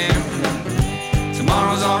history,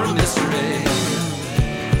 tomorrow's all a mystery.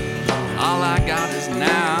 All I got is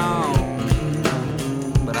now,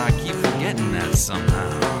 but I keep forgetting that somehow.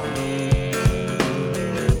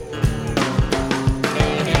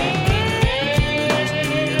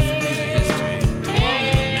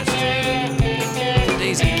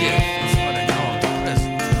 Today's a gift, that's what I call it, a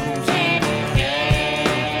present.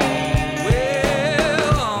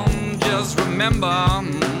 Well, just remember,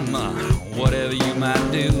 whatever you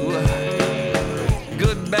might do,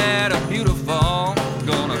 good, bad, or beautiful,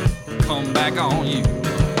 gonna come back on you.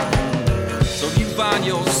 So if you find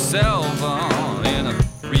yourself in a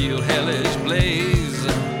real hellish blaze,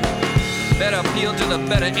 better appeal to the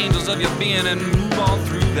better angels of your being and move on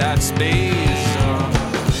through that space.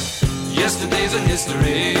 Yesterday's a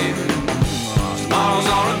history, tomorrow's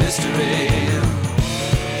all a mystery.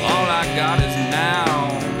 All I got is now.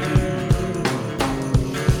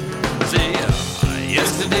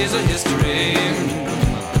 Yesterday's a history,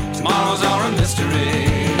 tomorrow's all a mystery.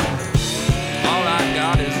 All I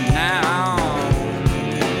got is now.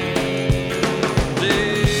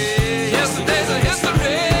 Yesterday's a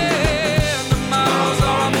history, tomorrow's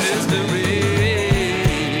all a mystery.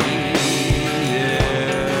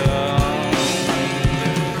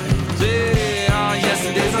 Yeah.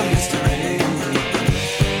 Yesterday's a history,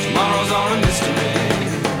 tomorrow's all a mystery.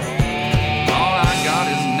 All I got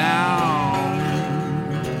is now.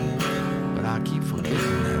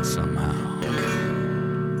 Somehow.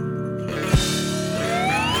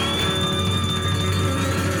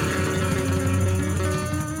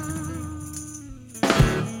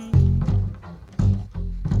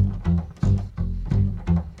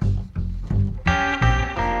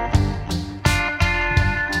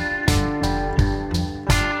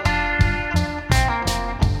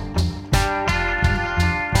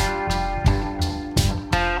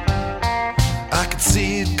 I could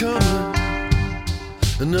see it coming,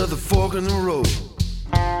 another fork in the road.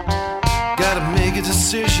 Gotta make a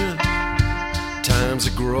decision, times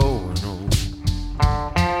are growing old.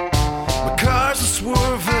 My cars are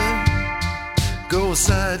swerving, going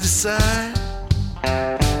side to side,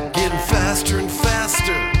 getting faster and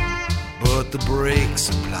faster, but the brakes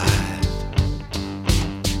applied.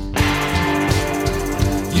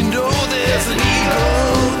 There's an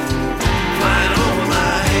eagle flying over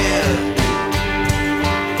my head,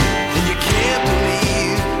 and you can't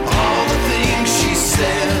believe all the things she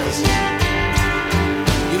says.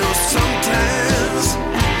 You know, sometimes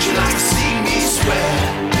she likes to see me sweat.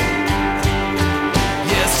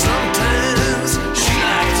 Yeah, sometimes she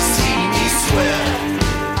likes to see me sweat.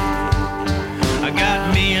 I got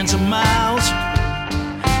millions of miles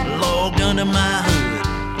logged under my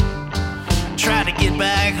hood. Try to get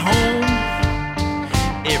back home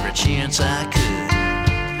every chance I could.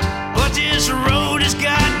 But this road has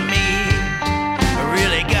got me,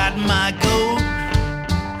 really got my goat.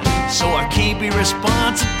 So I can't be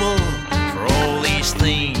responsible for all these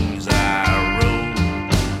things I wrote.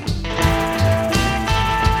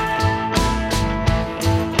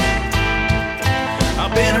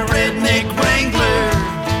 I've been a redneck wrangler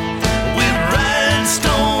with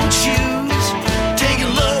rhinestone shoes, taking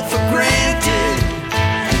love for granted,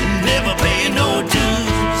 never paying no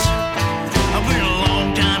dues. I've been a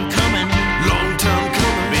long time coming,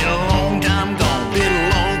 been a long time gone, Been a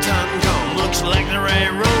long time gone. looks like the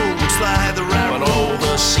right road, Looks like the right but all road.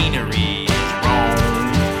 the scenery is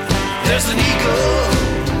wrong. There's an eagle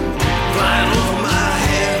flying over my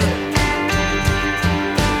head,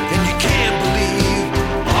 and you can't believe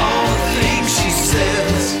all the things she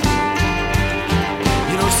says.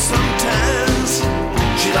 You know, sometimes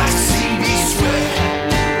she likes to see me sweat.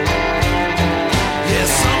 Yeah,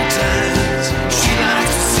 sometimes she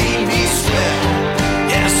likes to see me sweat.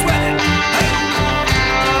 Yeah, sweat it. Hey.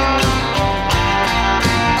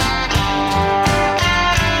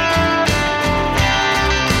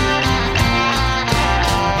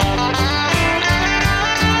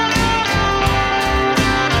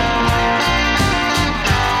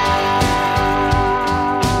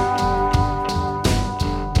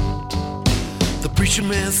 The preacher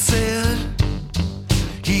man said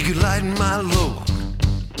he could lighten my load.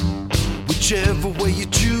 Whichever way you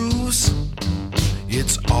choose,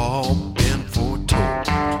 it's all been foretold.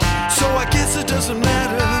 So I guess it doesn't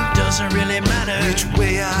matter Doesn't really matter which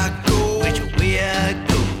way I go. which way I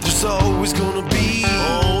go, There's always gonna be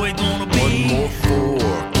always gonna be one more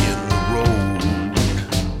fork in the road.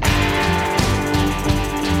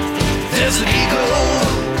 There's an eagle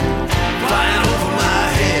flying over my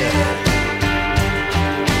head,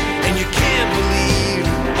 and you can't believe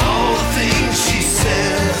all the things she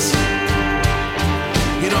says.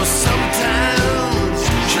 You know, sometimes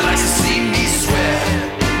she likes to see me sweat.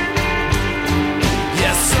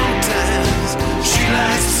 Yeah, sometimes she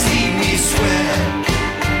likes to see me sweat.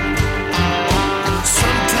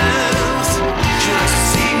 Sometimes she likes to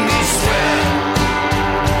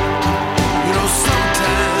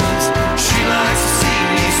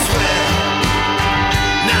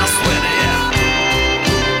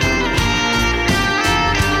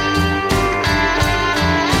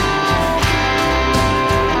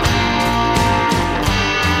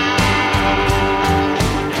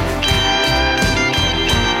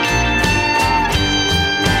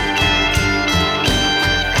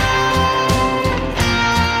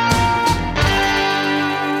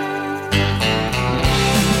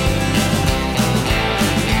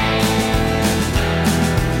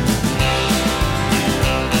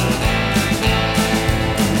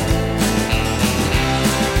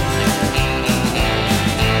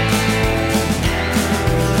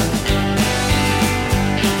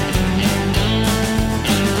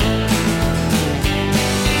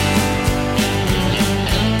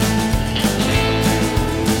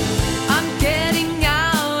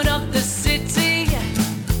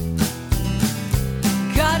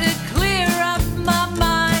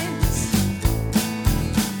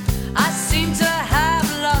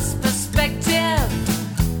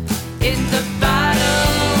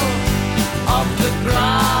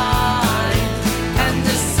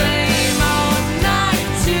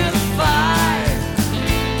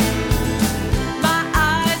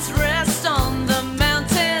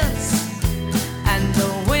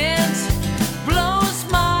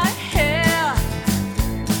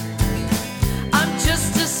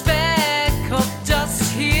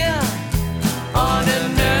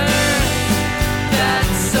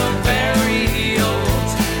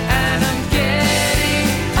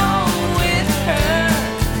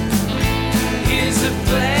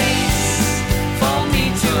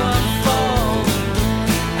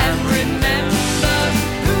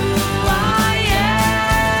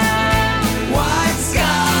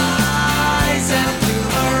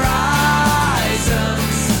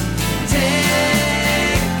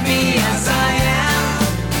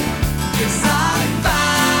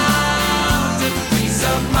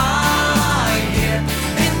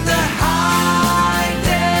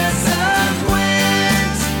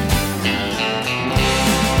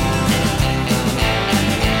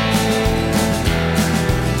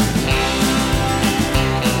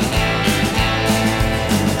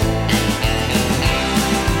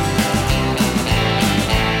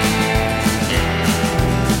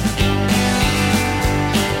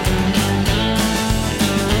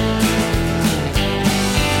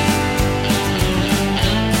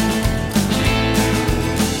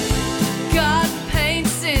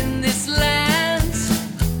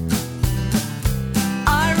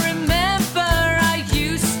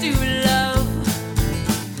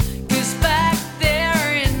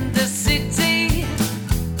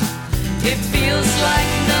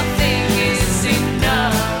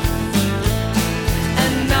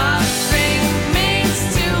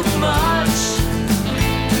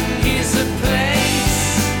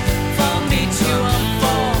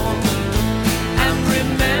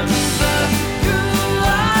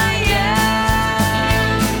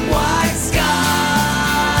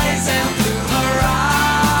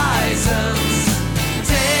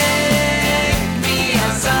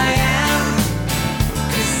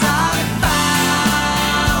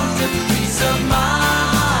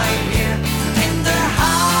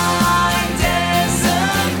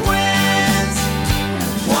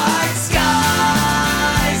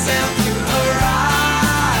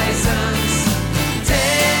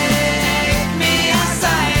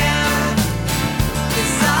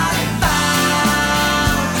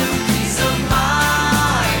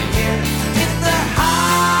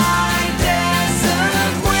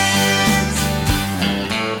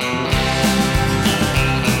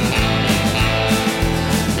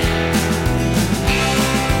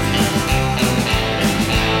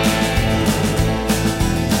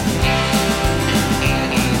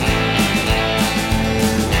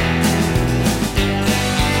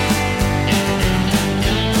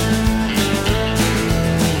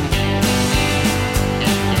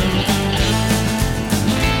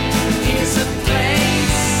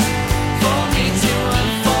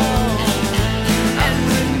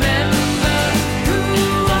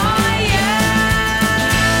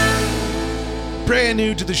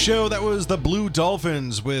new to the show, that was the Blue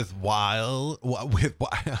Dolphins with Wild.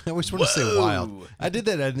 I always want to say Wild. I did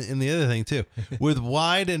that in the other thing too. With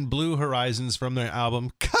Wide and Blue Horizons from their album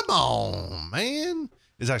Come On, Man.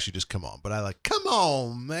 It's actually just Come On, but I like Come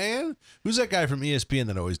On, Man. Who's that guy from ESPN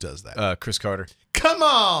that always does that? Chris Carter. Come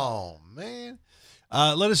on, man.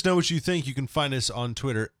 Let us know what you think. You can find us on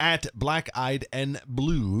Twitter at Black Eyed and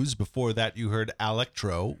Blues. Before that, you heard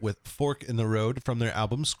Electro with Fork in the Road from their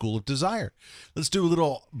album School of Desire. Let's do a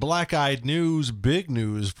little Black Eyed news, big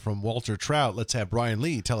news from Walter Trout. Let's have Brian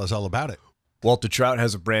Lee tell us all about it. Walter Trout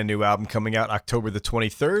has a brand new album coming out October the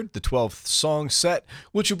 23rd, the 12th song set,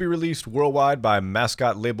 which will be released worldwide by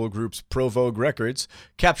mascot label groups Pro Vogue Records,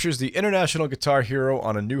 captures the international guitar hero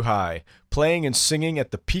on a new high, playing and singing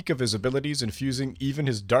at the peak of his abilities, infusing even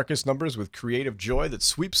his darkest numbers with creative joy that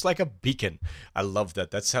sweeps like a beacon. I love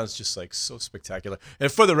that. That sounds just like so spectacular.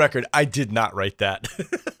 And for the record, I did not write that.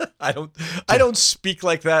 I don't speak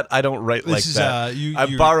like that. I don't write like that.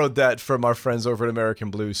 I borrowed that from our friends over at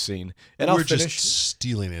American Blues Scene. And I'll finish. Just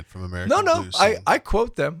stealing it from American Blues Scene. No, I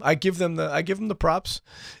quote them. I give them the props.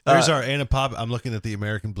 There's our Anna Pop. I'm looking at the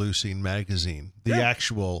American Blues Scene magazine, the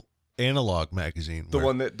actual analog magazine. The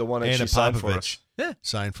one that Anna she signed for Popovich us. Yeah,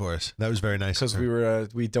 signed for us. That was very nice because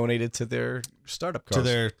we donated to their startup cause. To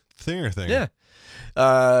their thinger thing. Yeah.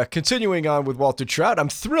 Continuing on with Walter Trout, I'm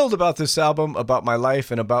thrilled about this album, about my life,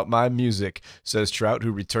 and about my music, says Trout,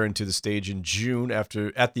 who returned to the stage in June at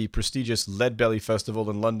the prestigious Leadbelly Festival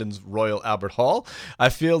in London's Royal Albert Hall. I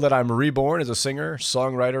feel that I'm reborn as a singer,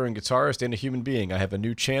 songwriter, and guitarist, and a human being. I have a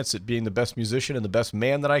new chance at being the best musician and the best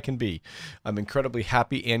man that I can be. I'm incredibly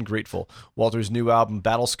happy and grateful. Walter's new album,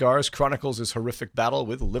 Battle Scars, chronicles his horrific battle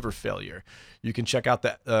with liver failure. You can check out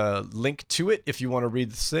that link to it if you want to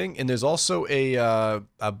read this thing. And there's also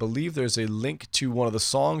I believe there's a link to one of the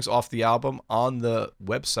songs off the album on the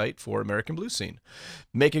website for American Blues Scene.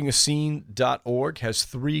 MakingAScene.org has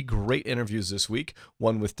 3 great interviews this week.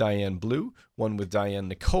 One with Diane Blue, one with Danielle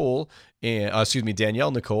Nicole,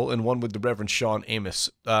 and one with the Reverend Sean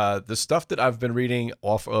Amos. The stuff that I've been reading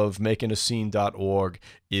off of MakingAScene.org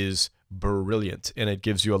is brilliant, and it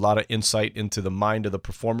gives you a lot of insight into the mind of the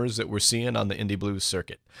performers that we're seeing on the indie blues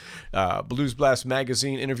circuit. Blues Blast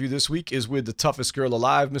magazine interview this week is with the toughest girl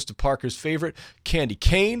alive, Mr. Parker's favorite, Candy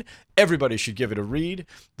Kane. Everybody should give it a read.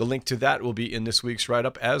 The link to that will be in this week's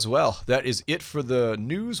write-up as well. That is it for the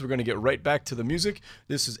news. We're going to get right back to the music.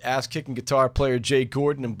 This is ass-kicking guitar player Jay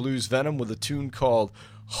Gordon and Blues Venom with a tune called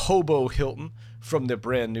Hobo Hilton from their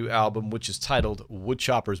brand new album, which is titled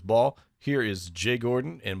Woodchopper's Ball. Here is Jay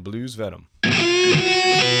Gordon and Blues Venom. I'm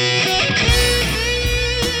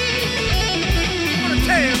gonna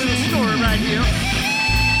tell you a little story right here.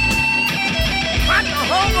 Like the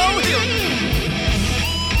Hobo Hilton.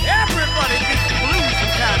 Everybody gets the blues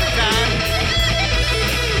from time to time.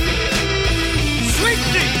 Sweet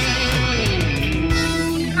D.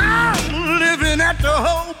 I'm living at the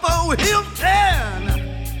Hobo Hilton,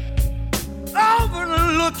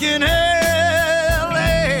 overlooking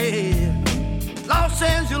L.A., Los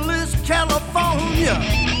Angeles, California.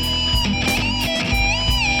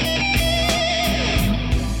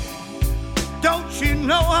 Don't you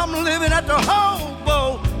know I'm living at the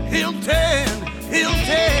Hobo Hilton,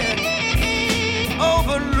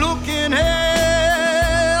 overlooking L.A.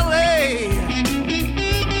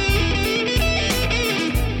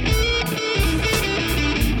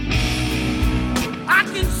 I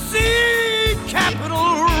can see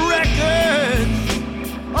Capitol Records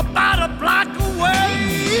about a block away.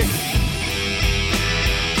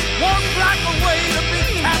 1 block away, the big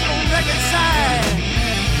Capitol Records sign.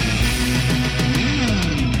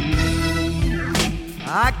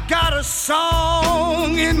 I got a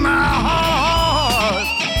song in my heart.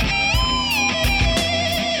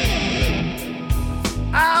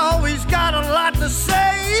 I always got a lot to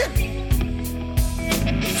say.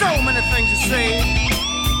 So many things to say.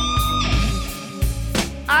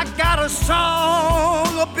 I got a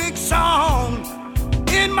song, a big song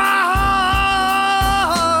in my heart.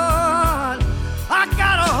 I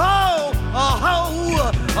got a whole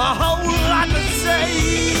lot to say.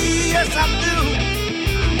 Yes, I do.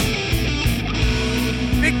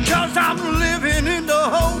 Because I'm living in the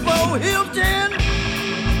Hobo Hilton,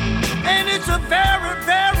 and it's a very,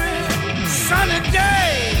 very sunny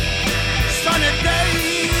day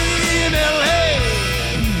in L.A.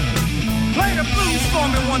 Play the blues for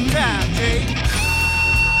me one time, Jay.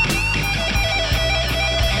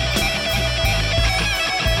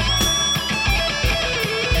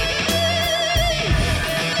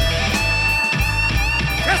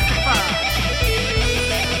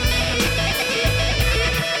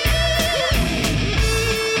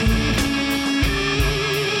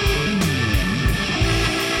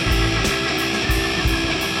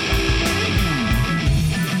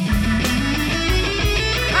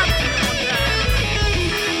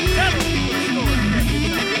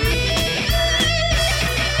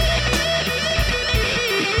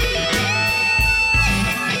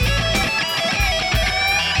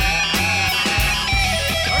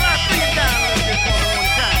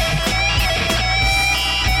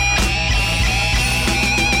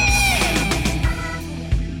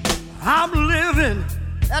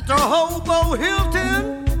 Hobo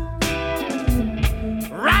Hilton,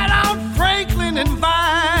 right on Franklin and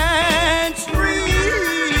Vine Street.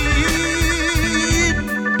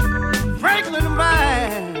 Franklin and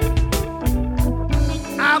Vine.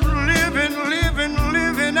 I'm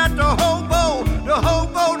living at the Hobo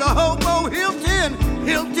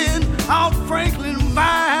Hilton on Franklin and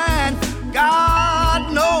Vine.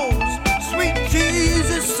 God knows, sweet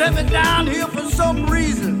Jesus sent me down here for some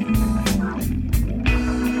reason.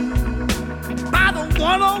 By the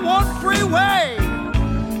 101 freeway,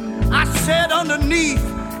 I sat underneath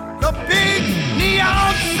the big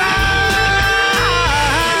neon sign,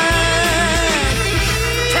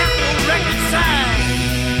 Capitol Record sign.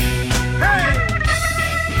 Hey,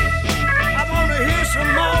 I wanna hear some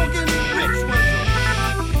Morgan Rich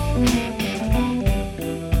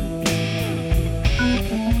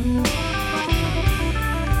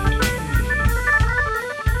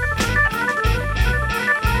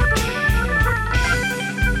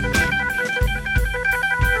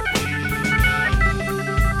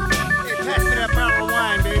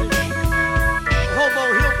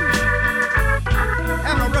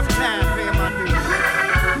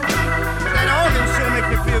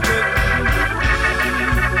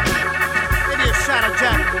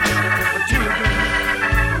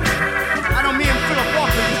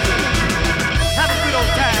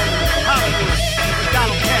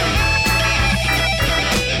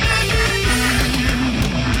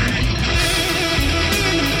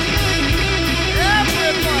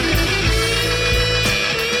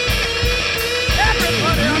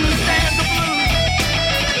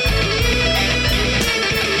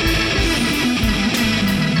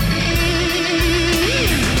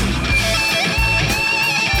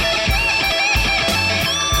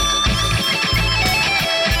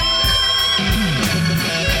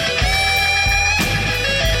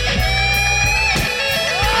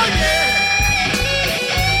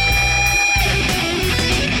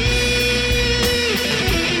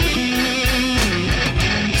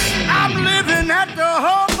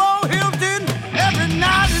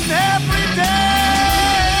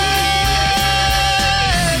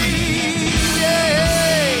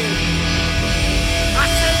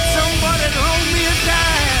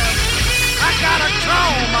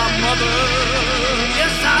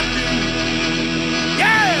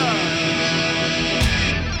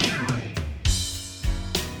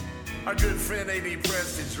Our good friend A.D.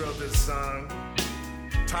 Prestige wrote this song.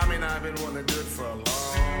 Tommy and I have been wanting to do it for a long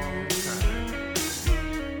time.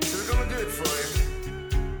 So we're gonna do it for you.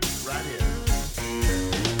 Right here.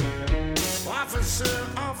 Officer,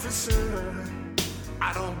 officer,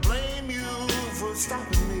 I don't blame you for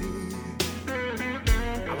stopping me.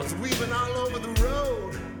 I was weaving all over the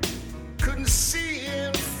road, couldn't see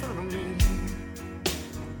in front of me.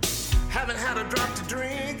 Haven't had a drop to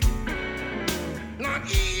drink, not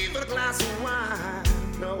even a glass of wine,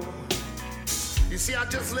 no. You see, I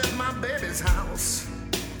just left my baby's house.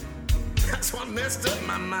 That's what messed up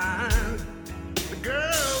my mind. The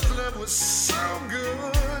girl's love was so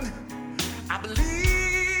good, I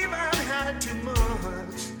believe I've had too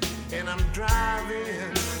much, and I'm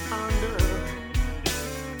driving under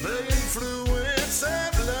the influence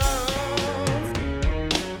of love.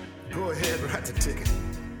 Go ahead, write the ticket.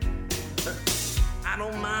 I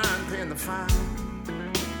don't mind paying the fine.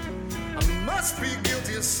 I must be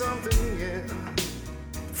guilty of something, yeah.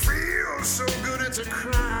 Feels so good it's a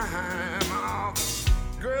crime. Oh,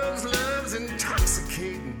 girls' love's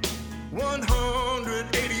intoxicating,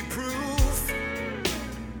 180 proof.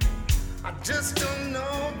 I just don't know.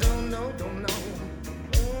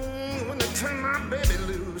 When to turn my baby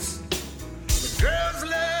loose. The girl's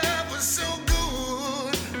love was so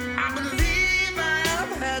good, I believe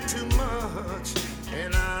I've had too much,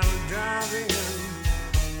 and I'm driving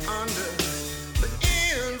under the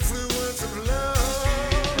influence of love.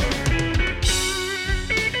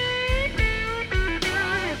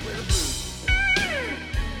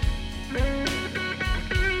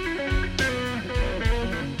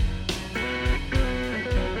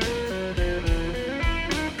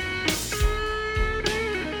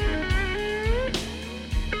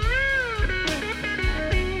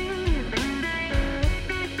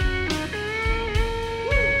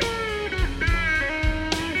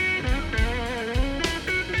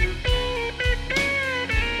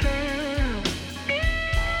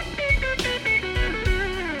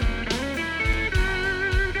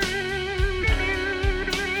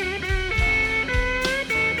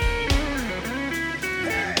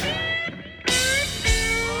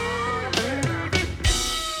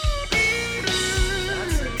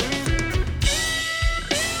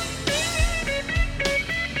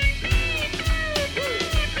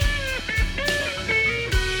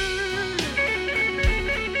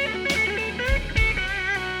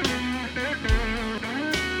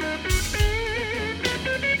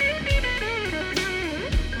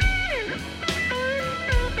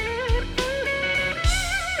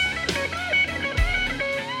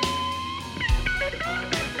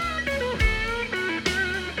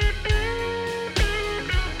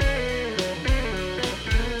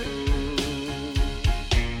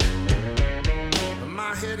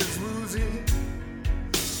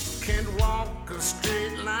 walk a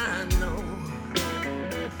straight line, no.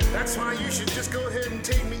 That's why you should just go ahead and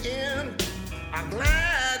take me in. I'll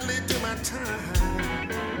gladly do my time.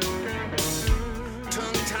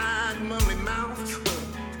 Tongue-tied, mummy mouth,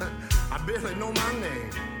 I barely know my name.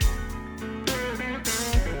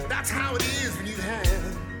 That's how it is when you've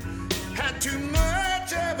had too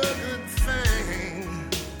much of a good thing.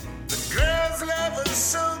 The girl's love is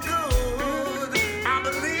so good. I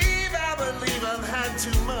believe I've had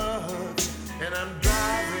too much, and I'm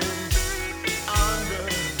driving under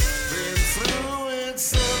the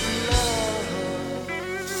influence of love.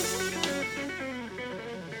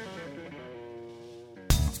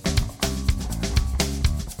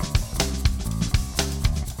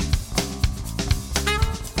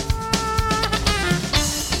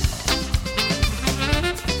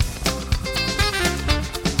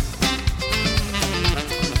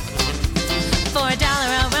 For $1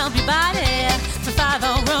 I'll rub your body, for $5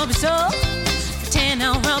 I'll rub your soul, for $10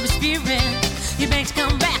 I'll rub your spirit. Your banks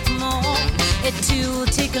come back for more. At 2 we'll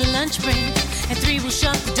take a lunch break, at 3 we'll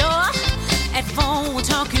shut the door, at 4 we'll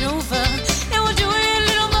talk it over, and we'll do it a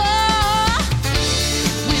little more.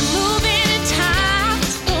 We're moving in time,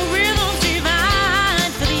 the rhythm's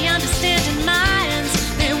divine, for the understanding minds,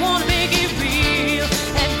 they wanna make it real.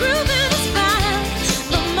 That groove in the spine,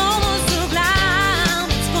 the moment's sublime,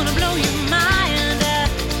 it's gonna blow your mind.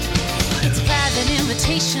 It's a private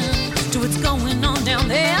invitation to what's going on down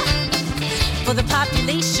there. For the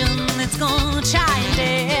population that's gonna try and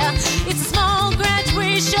dare. It's a small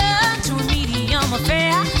graduation to a medium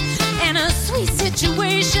affair, and a sweet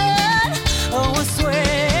situation, oh I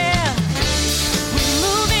swear. We're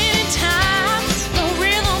moving in time, the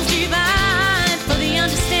rhythm's divine, for the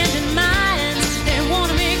understanding minds, they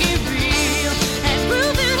wanna make it real. And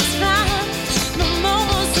groove in the spine, the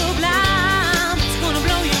moment's sublime, it's gonna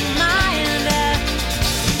blow your mind.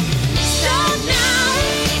 Stop now,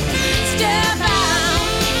 step out,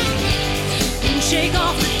 and shake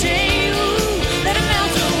off the day, ooh, let it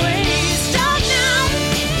melt away. Stop now,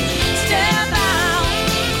 step out,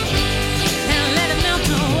 and let it melt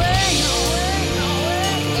away.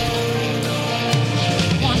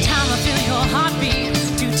 One time I feel your heartbeat,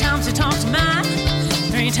 2 times you talk to mine,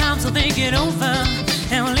 3 times I'll think it over,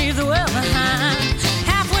 and we'll leave the world behind.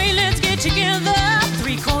 Halfway, let's get together,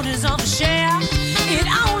 3/4 of a share. It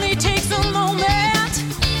only takes a moment,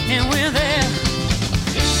 and we're there.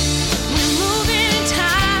 We're moving in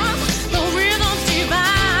time, the rhythm's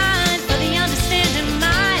divine, for the understanding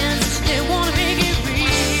minds, they wanna make it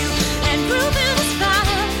real. And groove in the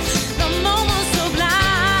spine, the moment's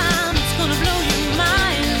sublime, it's gonna blow your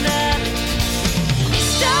mind.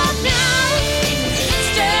 Stop now,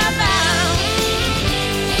 step out,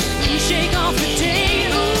 and shake off the day,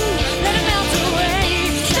 ooh, let it melt away.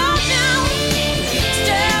 Stop now,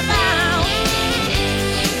 step out,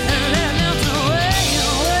 and let it melt away,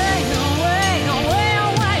 away, away, away,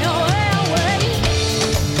 away, away, away.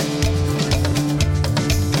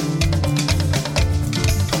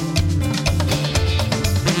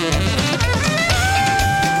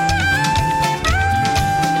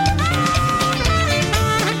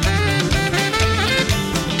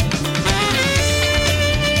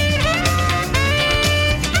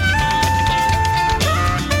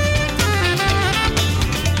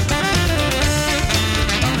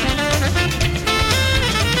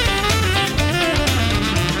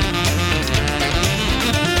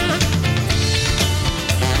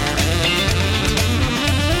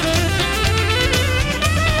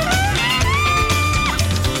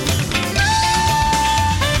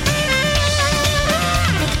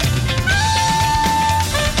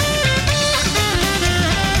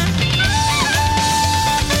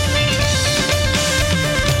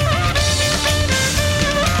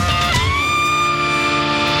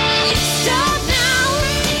 Stop now,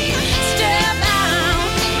 step out,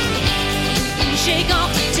 and shake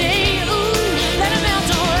off the day, ooh, let it melt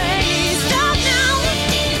away. Stop now,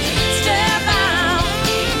 step out,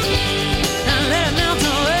 and let it melt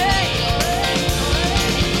away.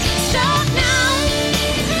 Stop now,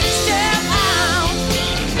 step out,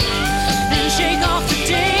 and shake off the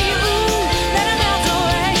day, ooh, let it melt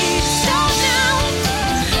away. Stop now,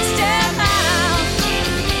 step out,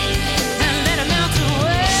 and let it melt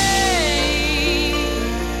away.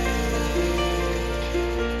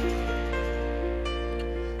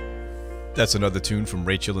 That's another tune from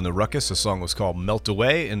Rachel and the Ruckus. The song was called Melt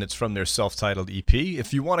Away, and it's from their self-titled EP.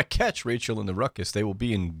 If you want to catch Rachel and the Ruckus, they will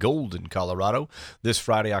be in Golden, Colorado, this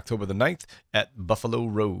Friday, October the 9th, at Buffalo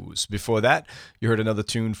Rose. Before that, you heard another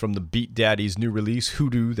tune from the Beat Daddies' new release,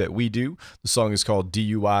 Hoodoo That We Do. The song is called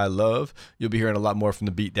DUI Love. You'll be hearing a lot more from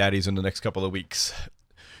the Beat Daddies in the next couple of weeks.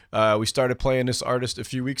 We started playing this artist a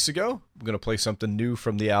few weeks ago. I'm going to play something new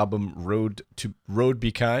from the album Road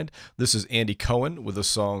Be Kind. This is Andy Cohen with a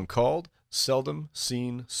song called Seldom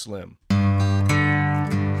Seen Slim.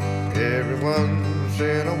 Every once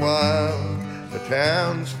in a while, the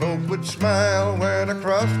townsfolk would smile when a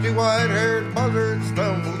crusty white-haired buzzard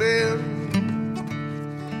stumbled in.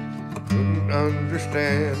 Couldn't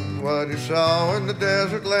understand what he saw in the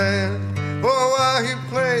desert land, or why he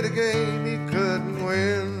played a game he couldn't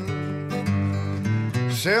win.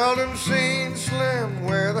 Seldom seen Slim,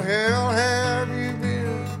 where the hell have you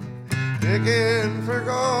been? Digging for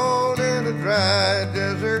gold in a dry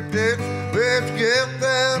desert ditch. Where'd you get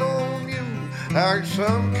that on you? Are you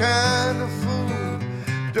some kind of fool?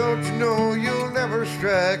 Don't you know you'll never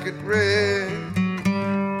strike it rich?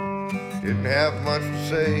 Didn't have much to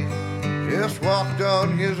say, just walked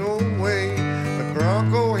on his own way. But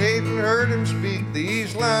Bronco Hayden heard him speak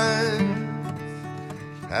these lines.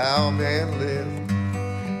 How a man lives,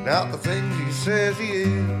 not the things he says he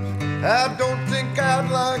is. I don't think I'd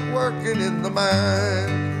like working in the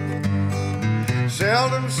mine.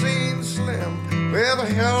 Seldom seen Slim, where the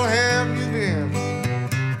hell have you been?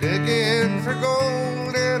 Digging for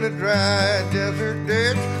gold in a dry desert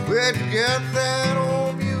ditch. Where'd you get that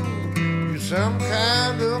on you? You some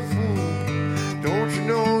kind of fool. Don't you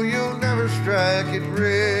know you'll never strike it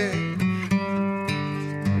rich?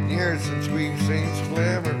 Been years since we've seen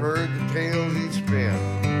Slim or heard the tales he'd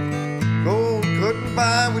spin. Gold couldn't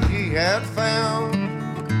buy what he had found.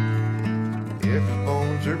 If his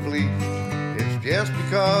bones are bleached, it's just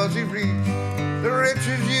because he reached the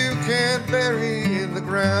riches you can't bury in the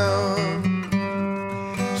ground.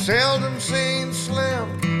 Seldom seen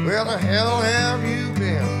Slim, where the hell have you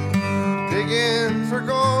been? Digging for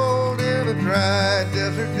gold in a dry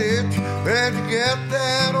desert ditch. Where'd you get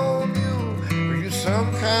that on you? Are you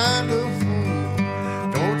some kind of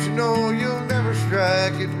fool? Don't you know you'll never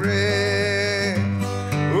strike it rich?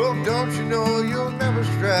 Oh, don't you know you'll never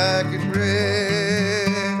strike it rich?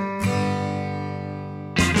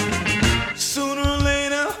 Sooner or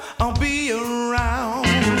later, I'll be around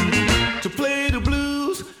to play the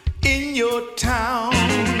blues in your town.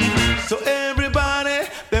 So everybody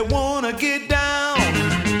that wanna get down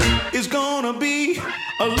is gonna be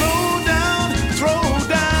a low down, throw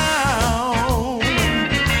down.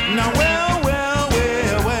 Now,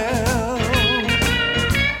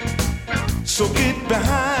 so get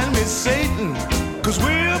behind me, Satan, 'cause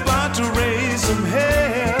we're about to raise some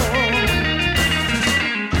hell.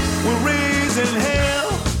 We're raising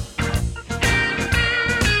hell.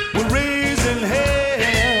 We're raising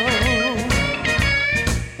hell.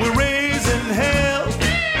 We're raising hell.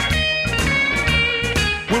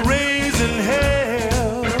 We're raising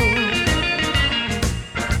hell.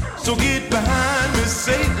 So get behind me,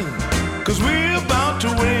 Satan, 'cause we're about to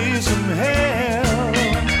raise some hell.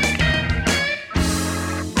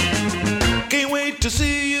 To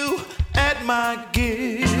see you at my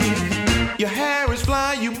gig. Your hair is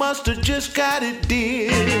fly, you must have just got it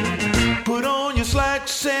did. Put on your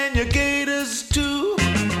slacks and your gaiters too,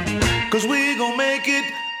 'cause we gon' make it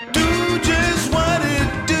do just what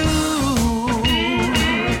it do.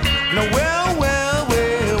 Now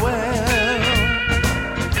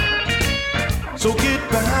so get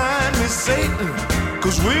behind me, Satan,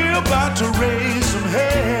 'cause we're about to raise some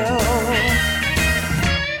hell.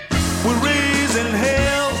 We're raising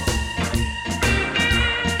hell.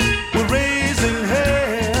 We're raising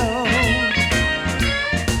hell.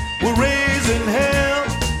 We're raising hell.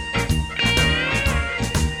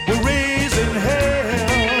 We're raising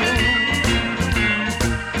hell.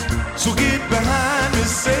 So get behind me,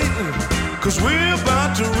 Satan, 'cause we're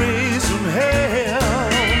about to raise some hell.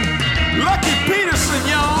 Lucky Peterson,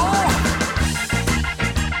 y'all.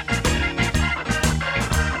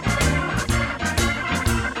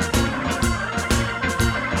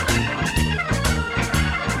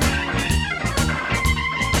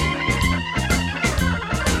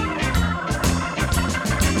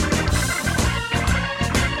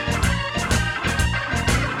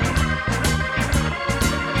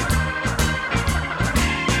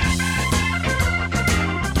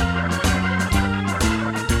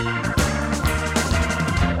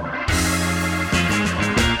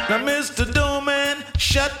 Now, Mr. Doorman,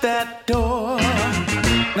 shut that door.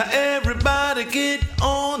 Now, everybody get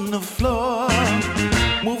on the floor.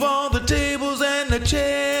 Move all the tables and the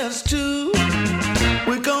chairs, too.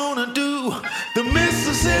 We're gonna do the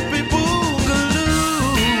Mississippi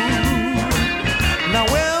Boogaloo. Now,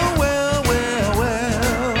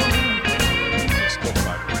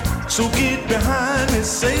 so get behind me,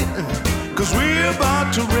 Satan, 'cause we're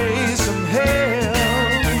about to raise some hell.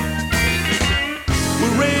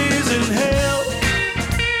 We're raising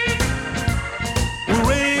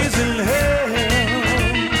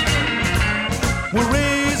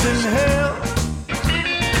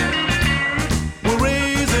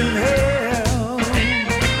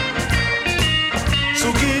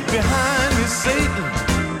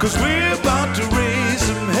 'cause we're about to raise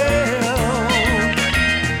some hell.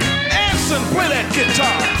 Anson, play that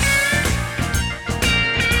guitar.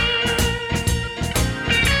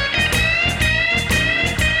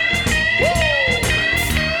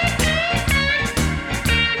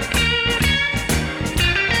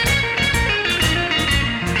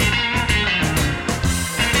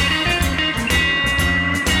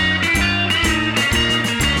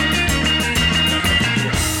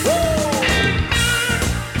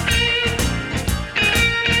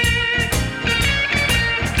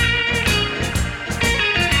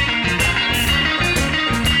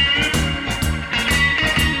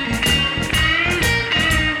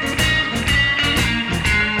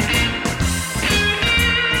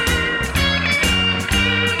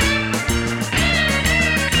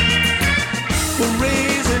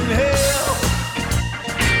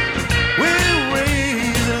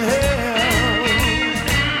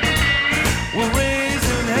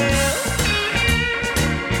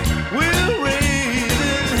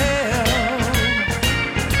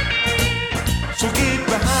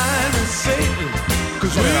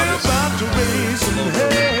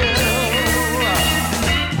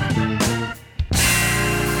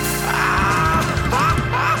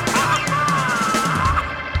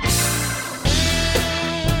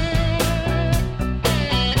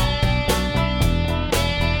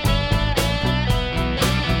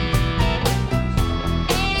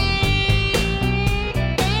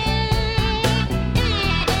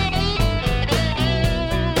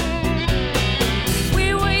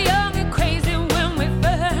 We were young and crazy when we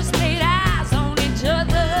first laid eyes on each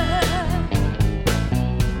other.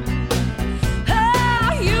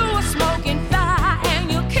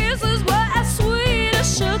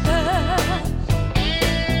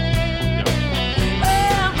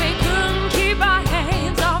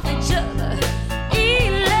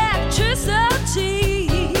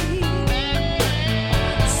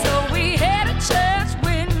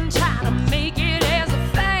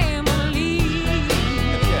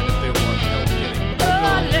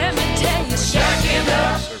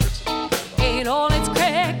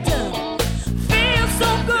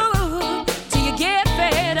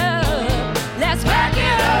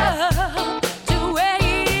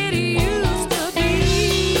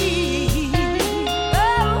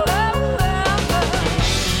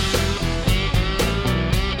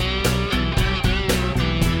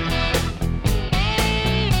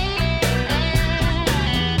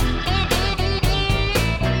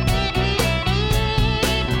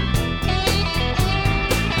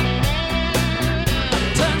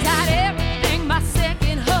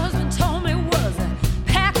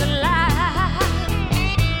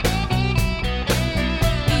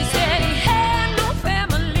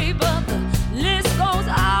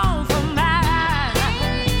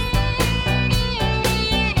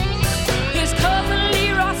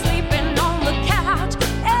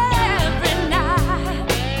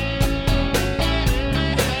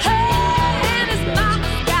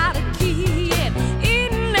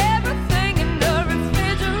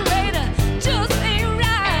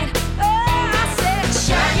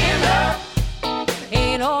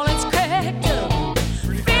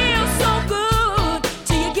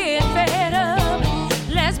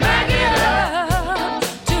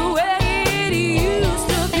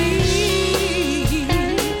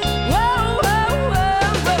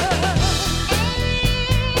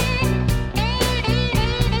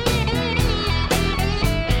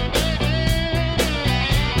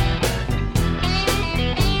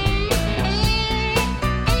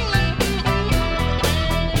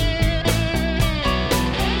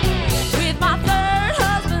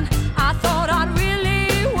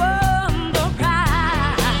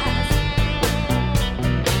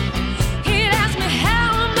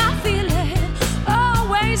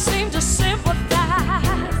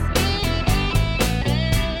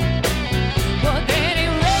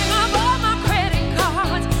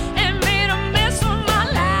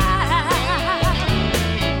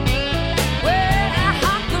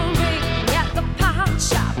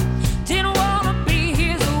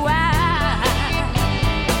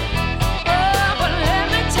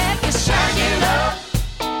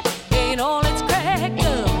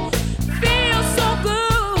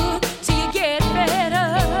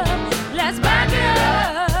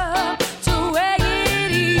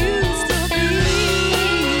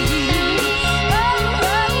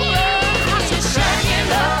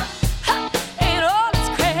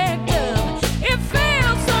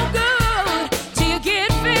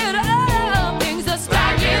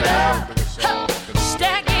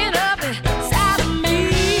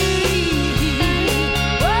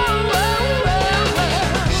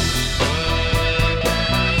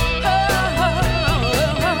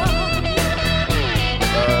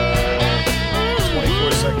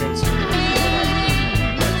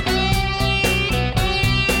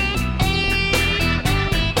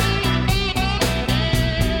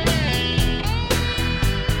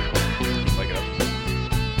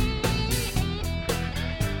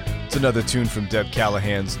 another tune from Deb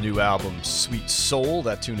Callahan's new album, Sweet Soul.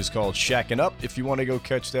 That tune is called Shackin' Up. If you want to go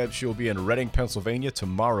catch Deb, she'll be in Reading, Pennsylvania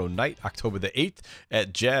tomorrow night, October the 8th,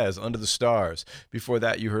 at Jazz Under the Stars. Before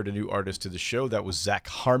that, you heard a new artist to the show. That was Zach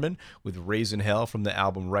Harmon with Raisin Hell from the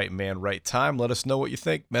album Right Man, Right Time. Let us know what you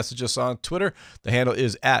think. Message us on Twitter. The handle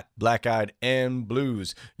is at Black Eyed and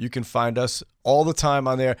Blues. You can find us all the time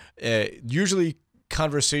on there, usually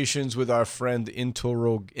conversations with our friend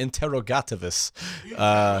Interrogativus.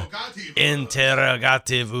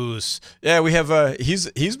 Interrogativus. Yeah, we have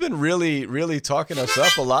he's been really talking us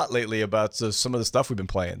up a lot lately about some of the stuff we've been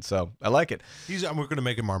playing. So I like it. We're going to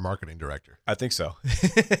make him our marketing director. I think so.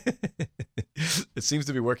 It seems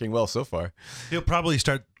to be working well so far. He'll probably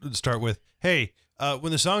start with, "Hey,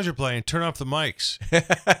 when the songs are playing, turn off the mics."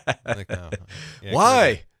 Like, no. Yeah,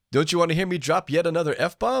 why? Don't you want to hear me drop yet another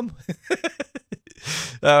F-bomb?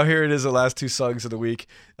 Here it is, the last two songs of the week.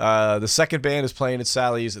 The second band is playing at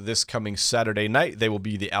Sally's this coming Saturday night. They will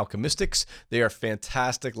be the Alchemistics. They are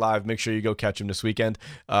fantastic live. Make sure you go catch them this weekend.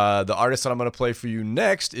 The artist that I'm going to play for you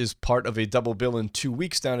next is part of a double bill in 2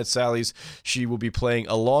 weeks down at Sally's. She will be playing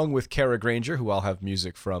along with Kara Granger, who I'll have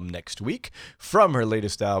music from next week, from her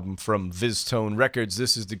latest album from VizTone Records.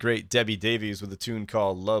 This is the great Debbie Davies with a tune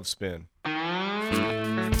called Love Spin.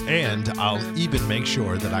 And I'll even make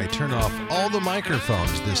sure that I turn off all the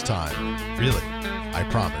microphones this time. Really, I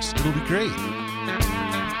promise. It'll be great.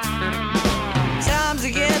 Times are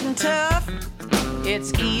getting tough.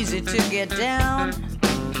 It's easy to get down.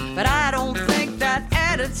 But I don't think that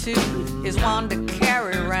attitude is one to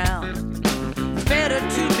carry around. Better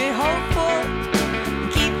to be hopeful.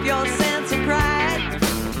 Keep your sense of pride.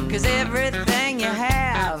 'Cause everything you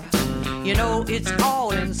have, you know it's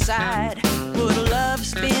all inside. Put a love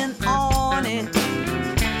spin on it.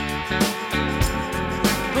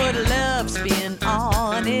 Put a love spin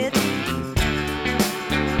on it.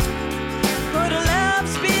 Put a love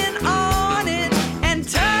spin on it and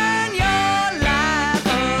turn your life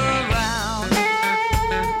around.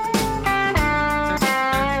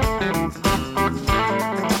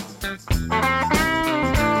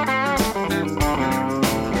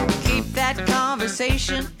 Keep that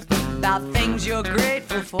conversation about things you're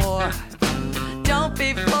grateful for. Don't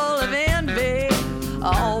be full of envy,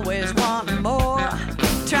 always wanting more.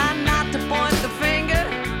 Try not to point the finger,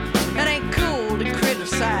 it ain't cool to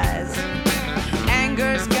criticize.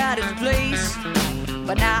 Anger's got its place,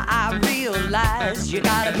 but now I realize you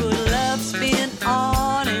gotta put a love spin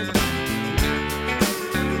on it.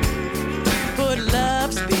 Put a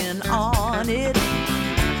love spin on it.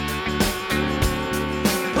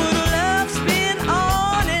 Put a love spin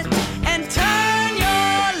on it and turn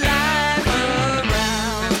your life around.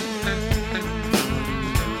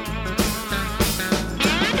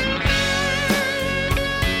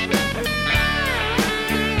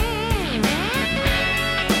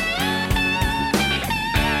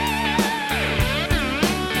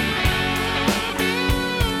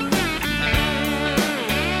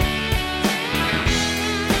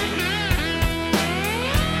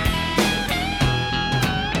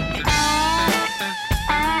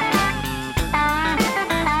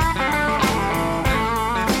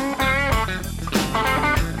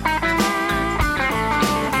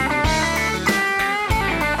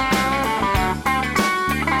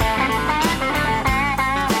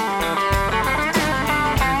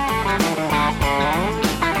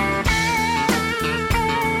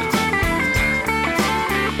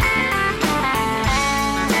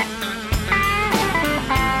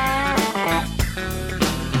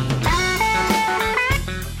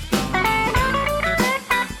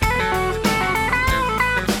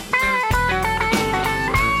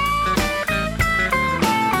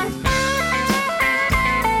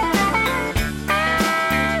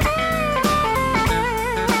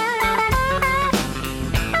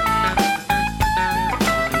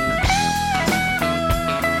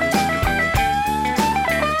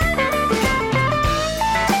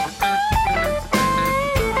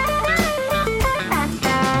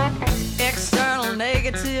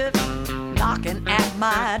 Knocking at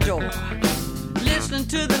my door, listening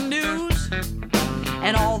to the news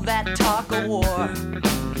and all that talk of war.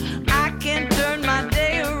 I can turn my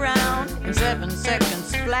day around in 7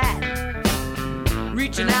 seconds flat.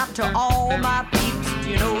 Reaching out to all my peeps,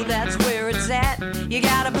 you know that's where it's at. You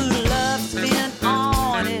gotta put a love spin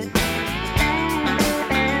on it.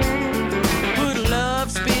 Put a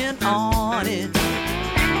love spin on it.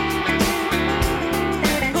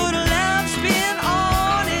 Put a love spin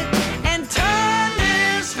on it and turn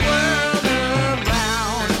this world around.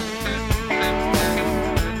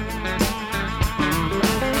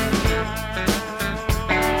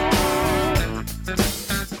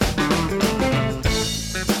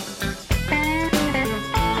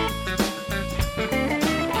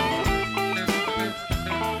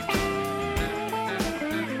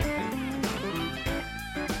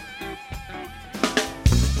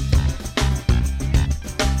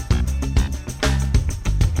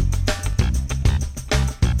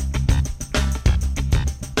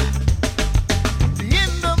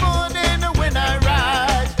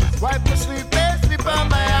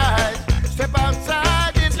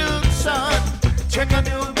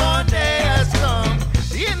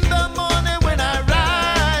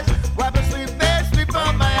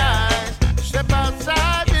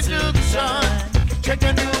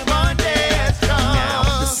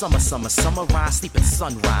 Summerrise, sleep at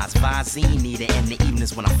sunrise. Visine need it in the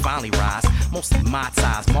evenings when I finally rise. Mostly my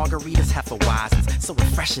ties, margaritas, Hefeweizens. So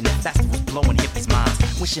refreshing at festivals, blowing hippies'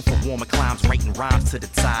 minds. Wishing for warmer climes, writing rhymes to the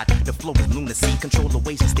tide. The flow is lunacy, control the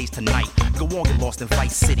waves and stage tonight. Go on, get lost in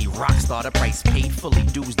Vice City. Rockstar, the price paid fully.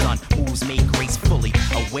 Dues done, moves made gracefully.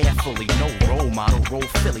 Aware fully, no role model, roll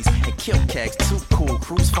Phillies. And kill kegs, too cool,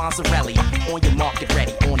 cruise Fonzarelli. On your market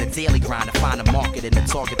ready, on a daily grind to find a market in the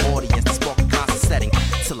target audience. To spark a constant setting.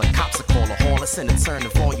 Till the cops will call a haul us and turn the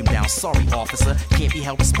volume down. Sorry, officer, can't be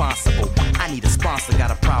held responsible. I need a sponsor,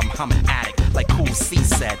 got a problem, I'm an addict. Like Cool C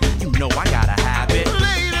said, you know I gotta have it.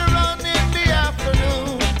 Later on in the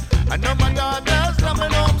afternoon, I know my daughter's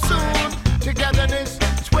coming home soon. Togetherness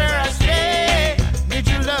is where I stay. Need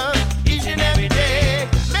your love each and every day.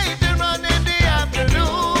 Later on in the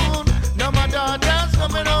afternoon, know my daughter's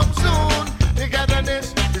coming home soon.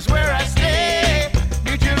 Togetherness is where I stay.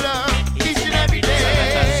 Need your love each and every day.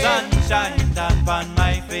 So let the sunshine down on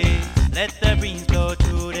my face. Let the breeze blow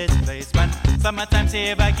through this place. When summertime's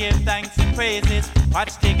here, I give thanks and praises.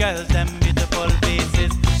 Watch the girls, them beautiful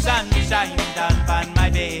faces. Sunshine down on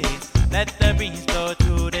my face. Let the breeze blow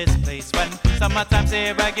through this place. When summertime's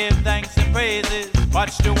here, I give thanks and praises.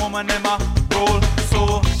 Watch the woman in my roll.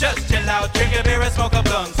 So just chill out, drink a beer and smoke a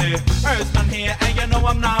blunt here. First I'm here and you know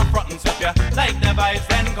I'm not frontin'. So if you like the vibes,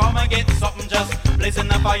 then come and get something. Just blazing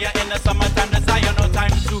the fire in the summertime desire. No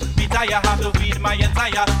time to be tired, have to feed my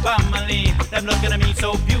entire family. Them looking at me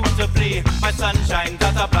so beautifully. My sunshine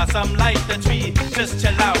got a blossom like the tree. Just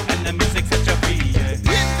chill out and the music set you free. Yeah.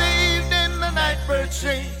 In the evening, the night birds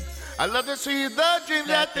sing. I love to see the dreams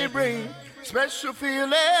that they bring. Special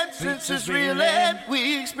feeling, since it's real and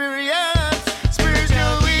we experience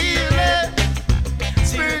spiritual healing,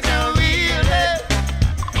 spiritual healing,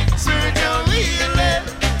 spiritual healing,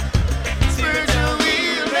 spiritual healing.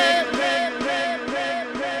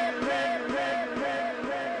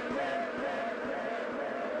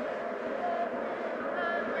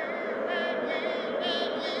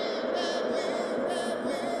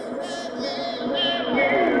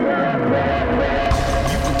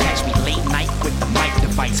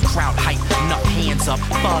 Crowd hype, enough hands up,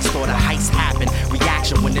 buzz or the heist happen.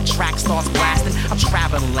 Reaction when the track starts blasting. I'm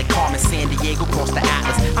traveling like Carmen Sandiego across the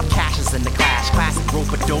Atlas. I'm Cassius in the Clash, classic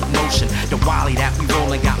rope a dope motion. The Wally that we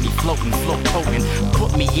rolling got me floating, float potent.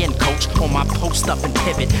 Put me in, coach, on my post up and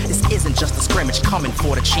pivot. This isn't just a scrimmage, coming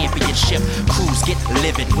for the championship. Crews get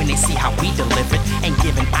livid when they see how we delivered. Ain't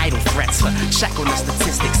giving idle threats, check on the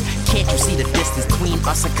statistics. Can't you see the distance between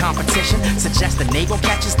us and competition? Suggest the naval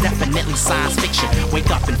catch is definitely science fiction.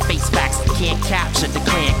 Wake up and face facts, can't capture the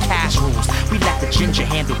clan cash rules. We let the ginger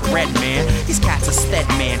handle bread, man. These cats are stead,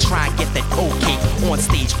 man. Try and get that okay on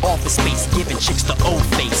stage, office space, giving chicks the old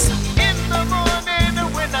face. In the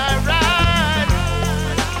morning when I ride,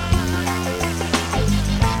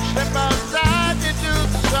 step outside into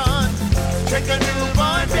the sun, take a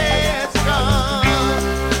newborn day, it's gone.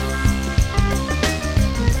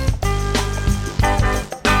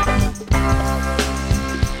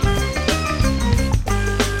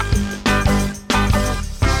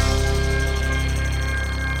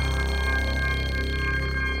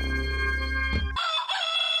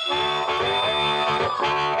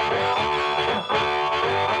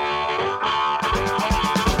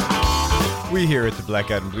 We here at the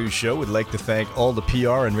Black Eyed and Blues Show would like to thank all the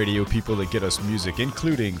PR and radio people that get us music,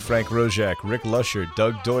 including Frank Rojak, Rick Lusher,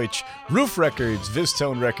 Doug Deutsch, Roof Records,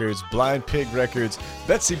 Vistone Records, Blind Pig Records,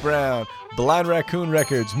 Betsy Brown, Blind Raccoon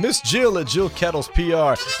Records, Miss Jill at Jill Kettles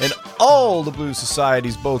PR, and all the blues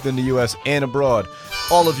societies both in the U.S. and abroad.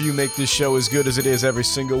 All of you make this show as good as it is every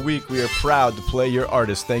single week. We are proud to play your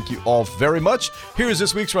artists. Thank you all very much. Here's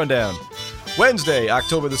this week's rundown. Wednesday,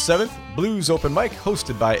 October the 7th, Blues Open Mic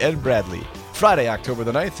hosted by Ed Bradley. Friday, October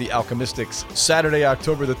the 9th, The Alchemistics. Saturday,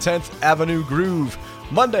 October the 10th, Avenue Groove.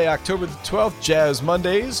 Monday, October the 12th, Jazz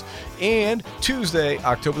Mondays. And Tuesday,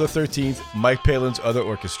 October the 13th, Mike Palin's Other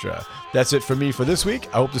Orchestra. That's it for me for this week.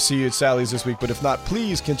 I hope to see you at Sally's this week, but if not,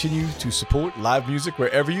 please continue to support live music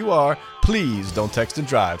wherever you are. Please don't text and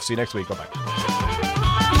drive. See you next week. Bye-bye.